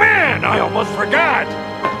 Man, I almost forgot.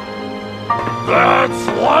 That's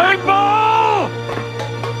Slime Ball!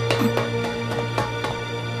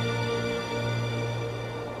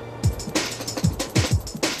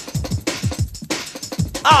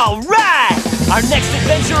 All right! Our next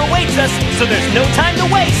adventure awaits us, so there's no time to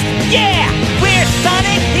waste. Yeah! We're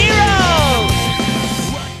Sonic Heroes!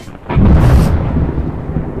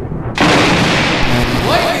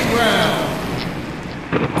 Lightning round!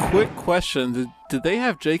 Quick question. Did they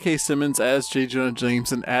have J.K. Simmons as J. Jonah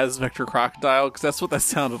Jameson as Vector Crocodile? Because that's what that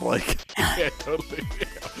sounded like. Yeah, totally. Yeah.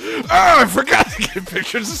 Oh, I forgot to get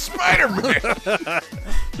pictures of Spider-Man.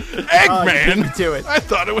 Eggman. Do it. I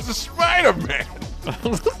thought it was a Spider-Man.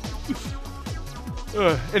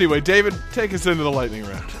 Anyway, David, take us into the lightning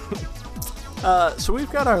round. So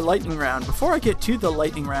we've got our lightning round. Before I get to the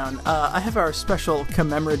lightning round, I have our special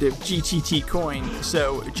commemorative GTT coin.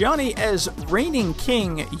 So, Johnny, as reigning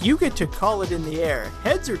king, you get to call it in the air.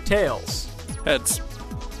 Heads or tails? Heads.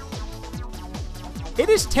 It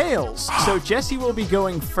is tails. So Jesse will be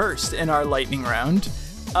going first in our lightning round.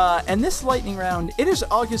 And this lightning round, it is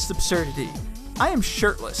August Absurdity. I am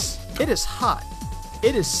shirtless. It is hot.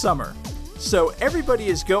 It is summer. So everybody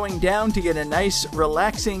is going down to get a nice,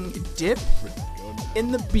 relaxing dip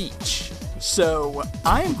in the beach. So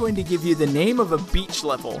I am going to give you the name of a beach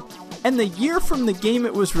level and the year from the game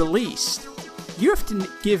it was released. You have to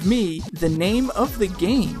give me the name of the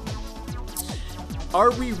game. Are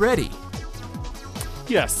we ready?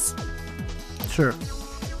 Yes. Sure.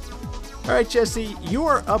 All right, Jesse, you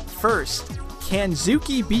are up first.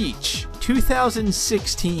 Kanzuki Beach,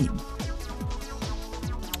 2016.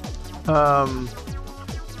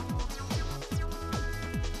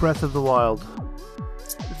 Breath of the Wild.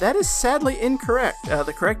 That is sadly incorrect.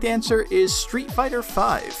 The correct answer is Street Fighter V.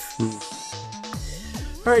 All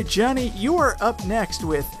right, Johnny, you are up next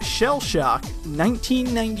with Shell Shock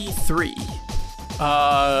 1993.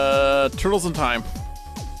 Turtles in Time.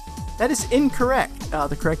 That is incorrect.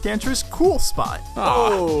 The correct answer is Cool Spot.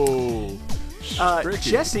 Oh.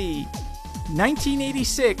 Jesse,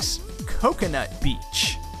 1986, Coconut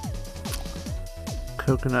Beach.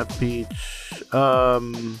 Coconut Beach.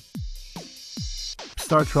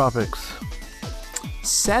 Star Tropics.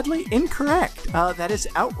 Sadly incorrect. That is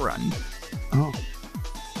Outrun. Oh.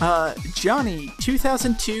 Johnny,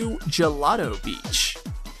 2002, Gelato Beach.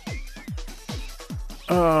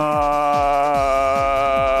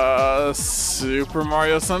 Super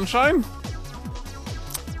Mario Sunshine?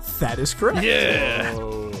 That is correct. Yeah.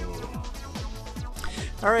 Oh.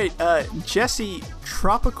 All right, Jesse,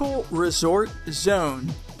 Tropical Resort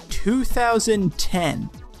Zone 2010.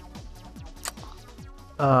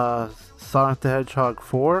 Sonic the Hedgehog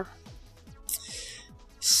 4?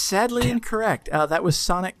 Sadly incorrect. That was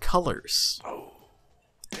Sonic Colors.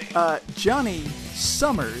 Johnny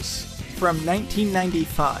Summers from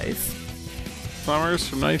 1995. Summers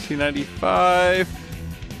from 1995.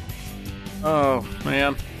 Oh,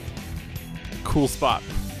 man. Cool spot.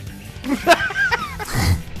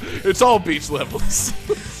 It's all beach levels.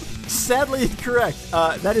 Sadly incorrect.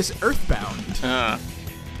 That is Earthbound.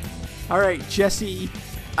 All right, Jesse.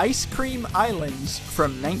 Ice Cream Islands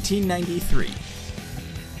from 1993.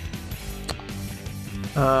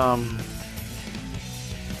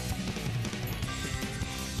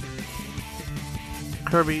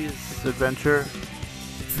 Kirby's Adventure.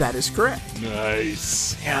 That is correct.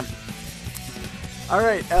 Nice. Man. All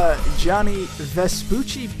right, Johnny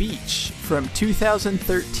Vespucci Beach from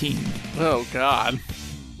 2013. Oh, God.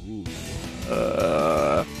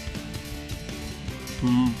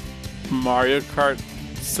 Mario Kart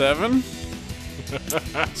 7?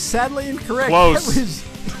 Sadly incorrect. Close. That was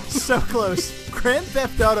so close. Grand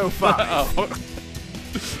Theft Auto 5.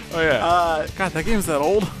 Oh, yeah. God, that game's that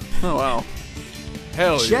old? Oh, wow.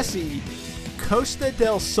 Hell yeah. Jesse Costa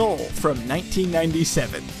del Sol from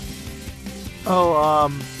 1997. Oh,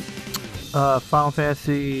 Final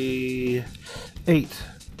Fantasy 8.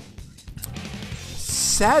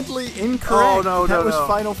 Sadly incorrect. Oh, no, that no, was no.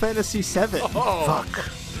 Final Fantasy 7. Oh. Fuck.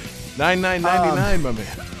 99.99, my man.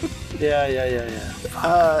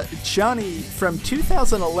 Yeah. Johnny from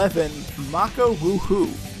 2011, Mako Woohoo.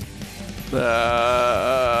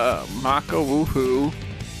 Mako Woohoo.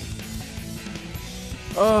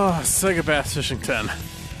 Oh, Sega Bass Fishing 10.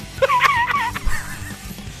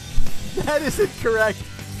 That is incorrect.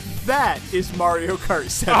 That is Mario Kart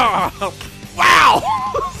 7. Oh, wow!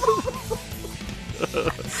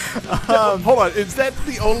 Hold on, is that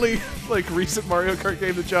the only recent Mario Kart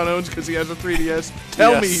game that John owns because he has a 3DS?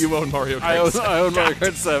 Tell me you own Mario Kart 7. I own Mario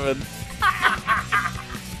Kart 7.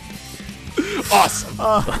 Awesome.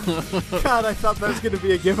 God, I thought that was going to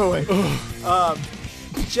be a giveaway.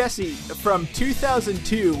 Jesse, from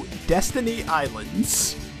 2002, Destiny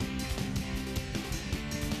Islands.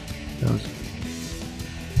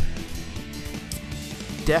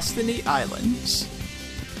 Destiny Islands.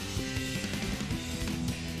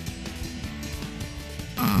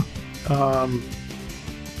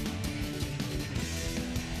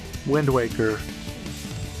 Wind Waker.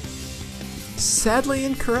 Sadly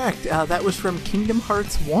incorrect. That was from Kingdom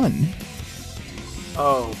Hearts 1.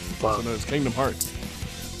 Oh, fuck. So no, it's Kingdom Hearts.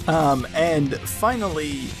 And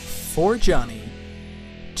finally, for Johnny,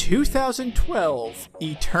 2012,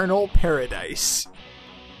 Eternal Paradise.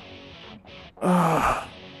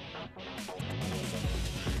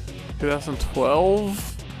 2012?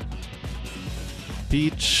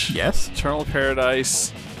 Beach. Yes. Eternal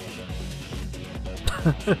Paradise.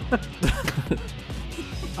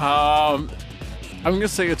 I'm gonna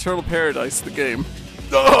say Eternal Paradise, the game.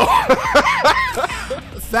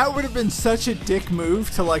 That would have been such a dick move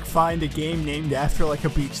to find a game named after a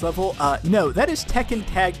beach level. No, that is Tekken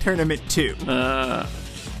Tag Tournament 2.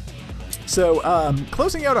 So,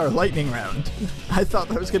 closing out our lightning round, I thought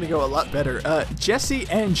that was going to go a lot better. Jesse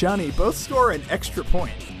and Johnny both score an extra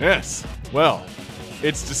point. Yes. Well,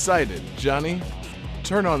 it's decided. Johnny,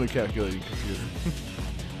 turn on the calculating computer.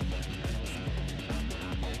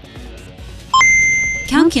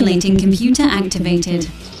 Calculating computer activated.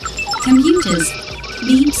 Computers.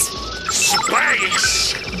 Beeps.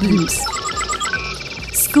 Space! Boops.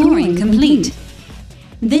 Scoring complete.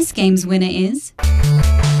 This game's winner is...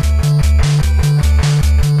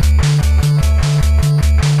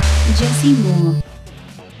 Jesse Moore.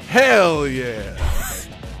 Hell yeah!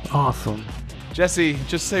 Awesome. Jesse,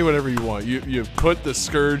 just say whatever you want. You put the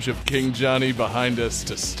scourge of King Johnny behind us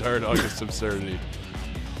to start August Absurdity.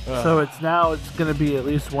 So it's going to be at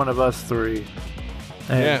least one of us three.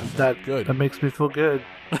 And Yeah, that makes me feel good.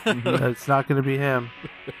 That it's not going to be him.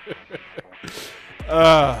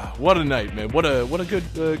 What a night, man! What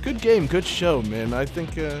a good game, good show, man. I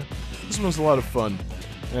think this one was a lot of fun,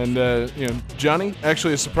 and Johnny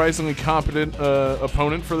actually a surprisingly competent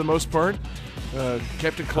opponent for the most part.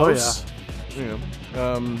 Kept it close. Oh, yeah.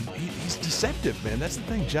 He's deceptive, man. That's the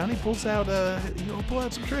thing. Johnny pulls out pull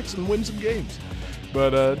out some tricks and win some games.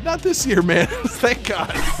 But not this year, man. Thank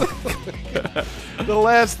God. The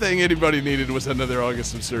last thing anybody needed was another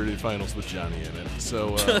August Absurdity Finals with Johnny in it.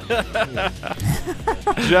 So,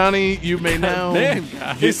 Johnny, you may now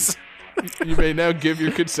you may now give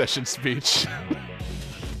your concession speech.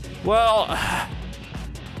 Well,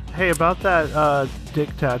 Hey, about that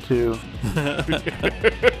dick tattoo.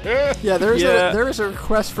 Yeah, there is a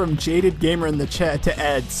request from Jaded Gamer in the chat to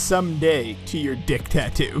add someday to your dick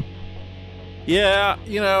tattoo. Yeah, I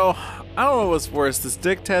don't know what's worse, this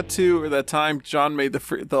dick tattoo or that time John made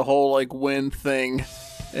the whole like win thing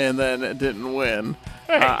and then it didn't win.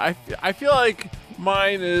 I feel like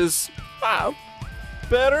mine is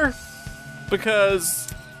better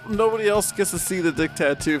because nobody else gets to see the dick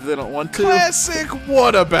tattoo if they don't want to. Classic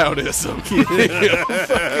whataboutism.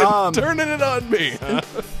 Turning it on me.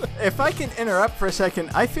 If I can interrupt for a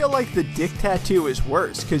second, I feel like the dick tattoo is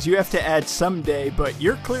worse because you have to add someday, but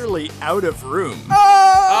you're clearly out of room.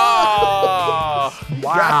 Oh!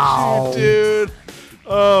 Wow. Got you, dude.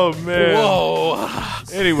 Oh, man. Whoa.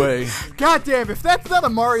 Anyway. God damn, if that's not a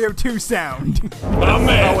Mario 2 sound. Oh,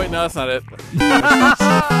 man. Oh, wait, no, that's not it.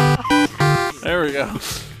 There we go.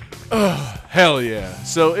 Oh, hell yeah.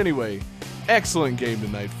 So anyway, excellent game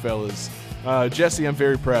tonight, fellas. Jesse, I'm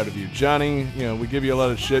very proud of you. Johnny, we give you a lot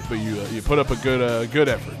of shit, but you put up a good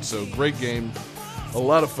effort. So great game. A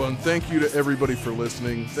lot of fun. Thank you to everybody for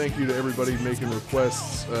listening. Thank you to everybody making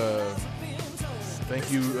requests. Thank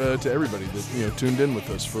you to everybody that tuned in with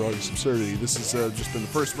us for August Absurdity. This has just been the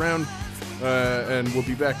first round, and we'll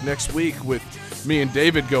be back next week with me and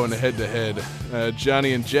David going head-to-head.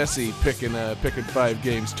 Johnny and Jesse picking 5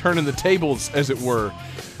 games, turning the tables, as it were.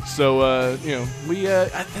 So, we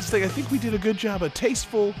that's the thing. I think we did a good job, a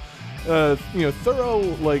tasteful,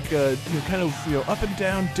 thorough, kind of, up and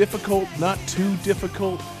down, difficult, not too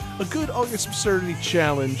difficult, a good August Absurdity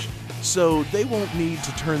challenge. So they won't need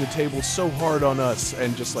to turn the tables so hard on us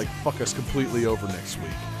and just fuck us completely over next week.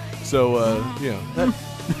 So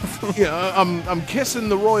I'm kissing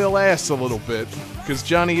the royal ass a little bit because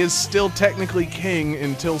Johnny is still technically king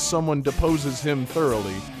until someone deposes him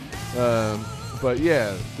thoroughly. But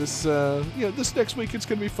yeah, this next week it's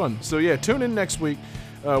gonna be fun. So yeah, tune in next week.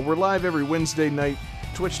 We're live every Wednesday night.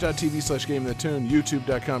 Twitch.tv/GameThatTune,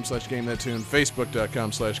 YouTube.com/GameThatTune,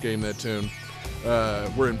 Facebook.com/GameThatTune.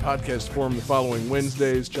 We're in podcast form the following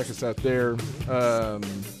Wednesdays. Check us out there.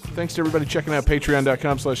 Thanks to everybody checking out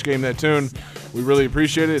Patreon.com/GameThatTune. We really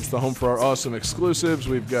appreciate it. It's the home for our awesome exclusives.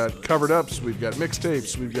 We've got covered ups, we've got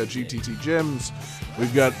mixtapes, we've got GTT gems,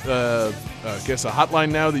 we've got a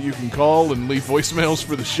hotline now that you can call and leave voicemails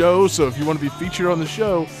for the show. So if you want to be featured on the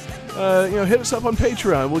show, hit us up on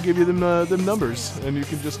Patreon. We'll give you them numbers, and you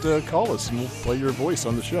can just call us, and we'll play your voice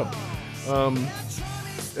on the show.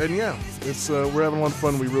 And yeah, we're having a lot of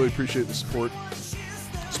fun. We really appreciate the support.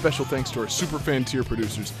 Special thanks to our super fan tier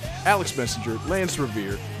producers, Alex Messenger, Lance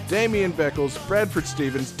Revere, Damian Beckles, Bradford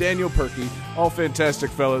Stevens, Daniel Perky, all fantastic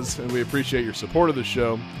fellas, and we appreciate your support of the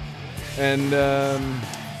show. And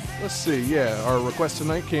let's see, our request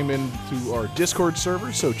tonight came in to our Discord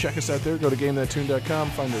server, so check us out there. Go to GameThatTune.com,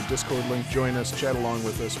 find our Discord link, join us, chat along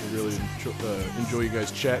with us. We really enjoy you guys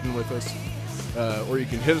chatting with us. Or you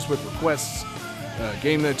can hit us with requests.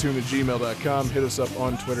 GameThatTune@gmail.com. Hit us up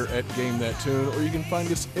on Twitter @GameThatTune, or you can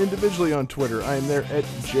find us individually on Twitter. I am there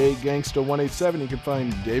 @JGangsta187. You can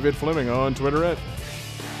find David Fleming on Twitter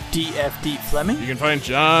DFD Fleming. You can find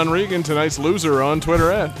John Regan, tonight's loser, on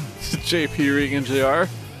Twitter JP Regan JR.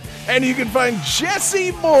 And you can find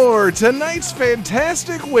Jesse Moore, tonight's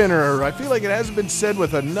fantastic winner. I feel like it hasn't been said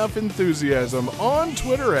with enough enthusiasm, on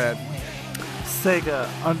Twitter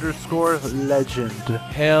Sega_legend.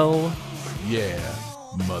 Hell yeah,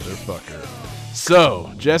 motherfucker. So,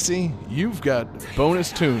 Jesse, you've got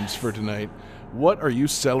bonus tunes for tonight. What are you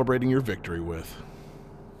celebrating your victory with?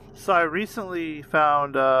 So I recently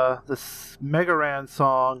found this Mega Ran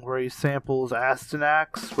song where he samples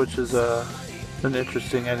Astanax, which is an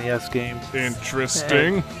interesting NES game.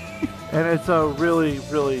 Interesting. And it's a really,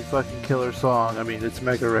 really fucking killer song. I mean, it's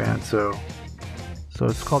Mega Ran, so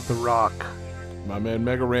it's called The Rock. My man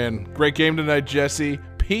Mega Ran. Great game tonight, Jesse.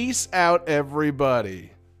 Peace out,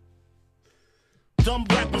 everybody. Dumb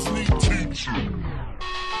rappers need teacher.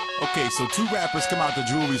 Okay, so 2 rappers come out the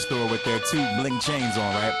jewelry store with their 2 bling chains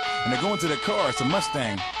on, right? And they go into the car, it's a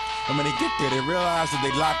Mustang. And when they get there, they realize that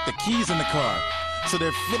they locked the keys in the car. So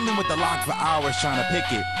they're fiddling with the lock for hours trying to pick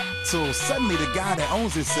it. So suddenly the guy that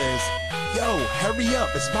owns it says, "Yo, hurry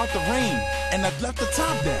up, it's about to rain." And I've left the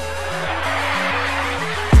top down.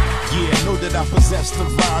 Yeah, know that I possess the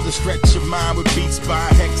rhyme to stretch your mind with beats by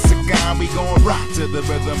hexagon. We gon' rock to the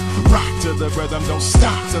rhythm, don't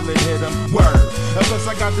stop till it hit 'em. Word. Plus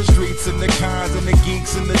I got the streets and the cons and the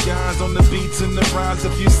geeks and the guys on the beats and the rhymes.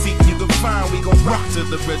 If you seek, you can find. We gon' rock rock to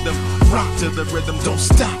the rhythm, rock to the rhythm, don't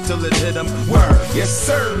stop till it hit 'em. Word, yes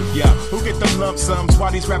sir. Yeah, who get them lump sums?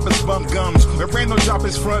 Why these rappers bump gums? If Randall drop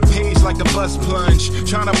his front page like a bus plunge,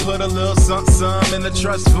 trying to put a little something in the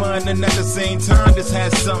trust fund, and at the same time just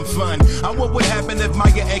had some fun. What would happen if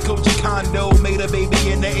Maya and Koji Kondo made a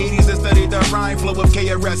baby in the 80s and studied the rhyme flow of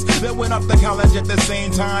KRS? Then went up to college at the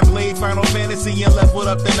same time, played Final Fantasy and leveled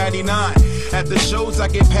up to 99. At the shows I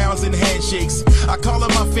get pounds and handshakes. I call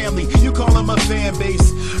them my family, you call them a fan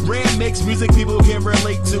base. Rand makes music people can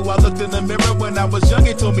relate to. I looked in the mirror when I was young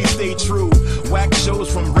and told me stay true. Whack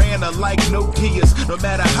shows from Rand are like Nokias. No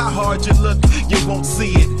matter how hard you look, you won't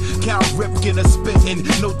see it. Cal Ripken a spittin',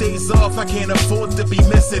 no days off, I can't afford to be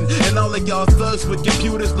missing. And all of y'all thugs with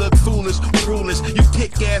computers look foolish, foolish. You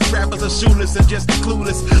kick-ass rappers are shoeless and just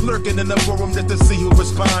clueless, lurking in the forum just to see who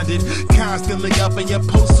responded. Constantly up in your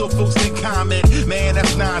post so folks can comment. Man,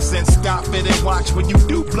 that's nonsense. Stop it and watch when you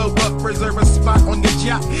do blow up. Reserve a spot on your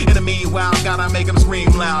yacht. In the meanwhile, gotta make them scream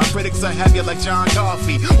loud. Critics are happy like John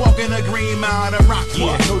Coffey, walking a green mile to rock you.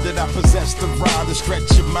 Know that I possess the rhyme to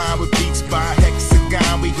stretch your mind with beats by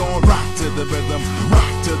hexagon. We gon' rock to the rhythm,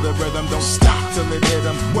 rock to the rhythm, don't stop till it hit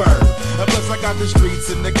 'em. Word. Plus I got the streets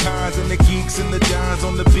and the cons and the geeks and the dons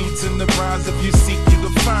on the beats and the rhymes. If you seek, you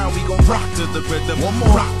can find. We gon' rock to the rhythm, one more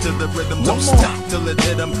rock to the rhythm, don't stop till it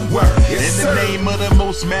hit 'em. Word. Yes, in the name of the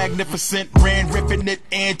most magnificent, Rand ripping it,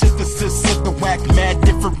 antithesis of the whack, mad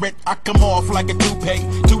different. I come off like a toupee,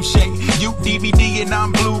 touche. You DVD and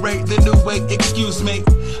I'm Blu-ray, the new way. Excuse me.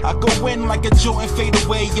 I go in like a Jordan fade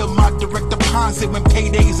away. You're my direct deposit when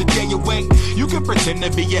payday's a day away. You can pretend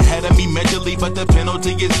to be ahead of me mentally, but the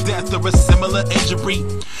penalty is death or a similar injury.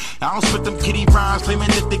 I don't spit them kitty rhymes, claiming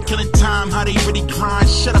that they're killing time. How they really grind?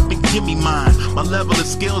 Shut up and give me mine. My level of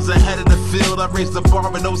skills ahead of the field. I raised the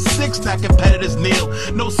bar in 06, that competitors kneel.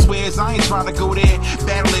 No swears, I ain't trying to go there.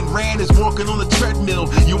 Battling Rand is walking on the treadmill.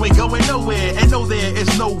 You ain't going nowhere, and no there is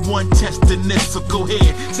no one testing this. So go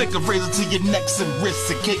ahead, take a razor to your necks and wrists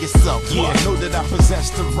and kill yourself. Yeah, know that I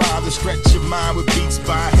possess the rhyme to stretch your mind with beats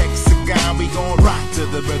by hexagon. We gon' rock to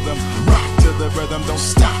the rhythm, rock to the rhythm, don't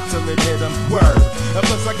stop till it hit 'em. Word.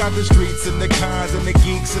 Plus I got the streets and the cons and the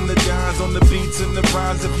geeks and the dons on the beats and the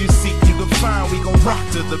rhymes. If you seek, you can find. We gon' rock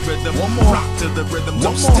to the rhythm, one more rock to the rhythm,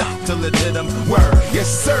 don't stop till it hit 'em. Word. Yes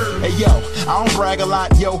sir. Hey yo, I don't brag a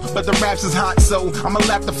lot, yo, but the raps is hot, so I'ma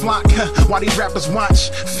lap the flock while these rappers watch.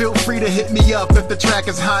 Feel free to hit me up if the track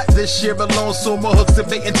is hot. This year alone, so more hooks and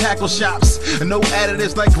bait and tackle shops. No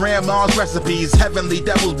additives like grandma's recipes. Heavenly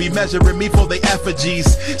devils be measuring me for their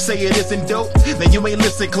effigies. Say it isn't dope, then you ain't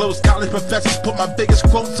listen close. College professors put my biggest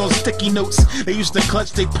quotes on sticky notes. They used to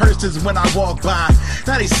clutch their purses when I walk by.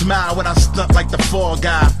 Now they smile when I stunt like the fall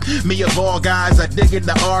guy. Me of all guys, I dig in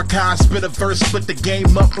the archives, spit a verse, split the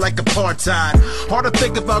game up like apartheid. Hard to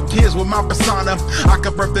think about kids with my persona. I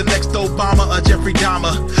could birth the next Obama or Jeffrey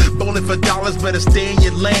Dahmer. Bowling for dollars, better stay in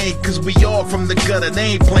your lane, cause we all from the gutter,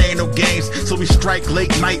 they ain't playing no games. So we strike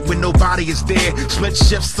late night when nobody is there. Split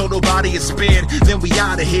shifts so nobody is spared. Then we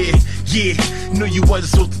outta here. Yeah, knew you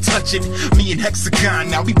wasn't supposed to touch it. Me and Hexagon,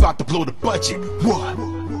 now we about to blow the budget. What?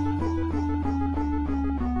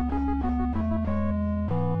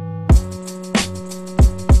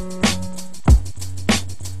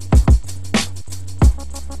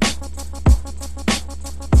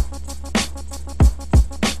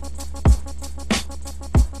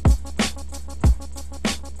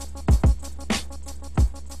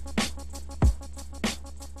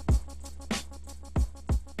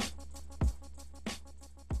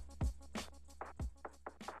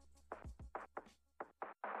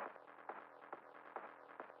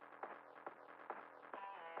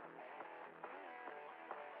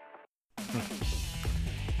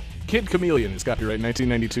 Kid Chameleon is copyright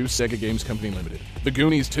 1992, Sega Games Company Limited. The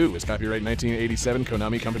Goonies 2 is copyright 1987,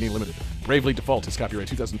 Konami Company Limited. Bravely Default is copyright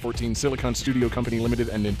 2014, Silicon Studio Company Limited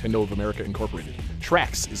and Nintendo of America Incorporated.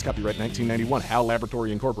 Tracks is copyright 1991, HAL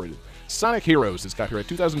Laboratory Incorporated. Sonic Heroes is copyright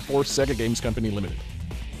 2004, Sega Games Company Limited.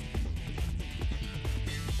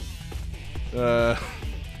 Yeah,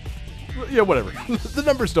 whatever. The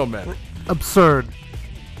numbers don't matter. Absurd.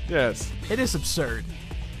 Yes. It is absurd.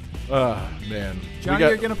 Man. Johnny,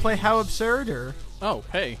 you're gonna play How Absurd, or? Oh,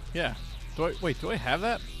 hey, yeah. Do I have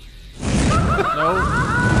that? No.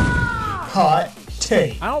 Hot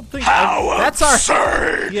take. I don't think that's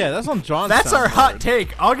absurd. Yeah, that's on John's. That's our soundboard. hot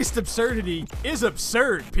take. August Absurdity is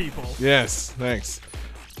absurd, people. Yes, thanks.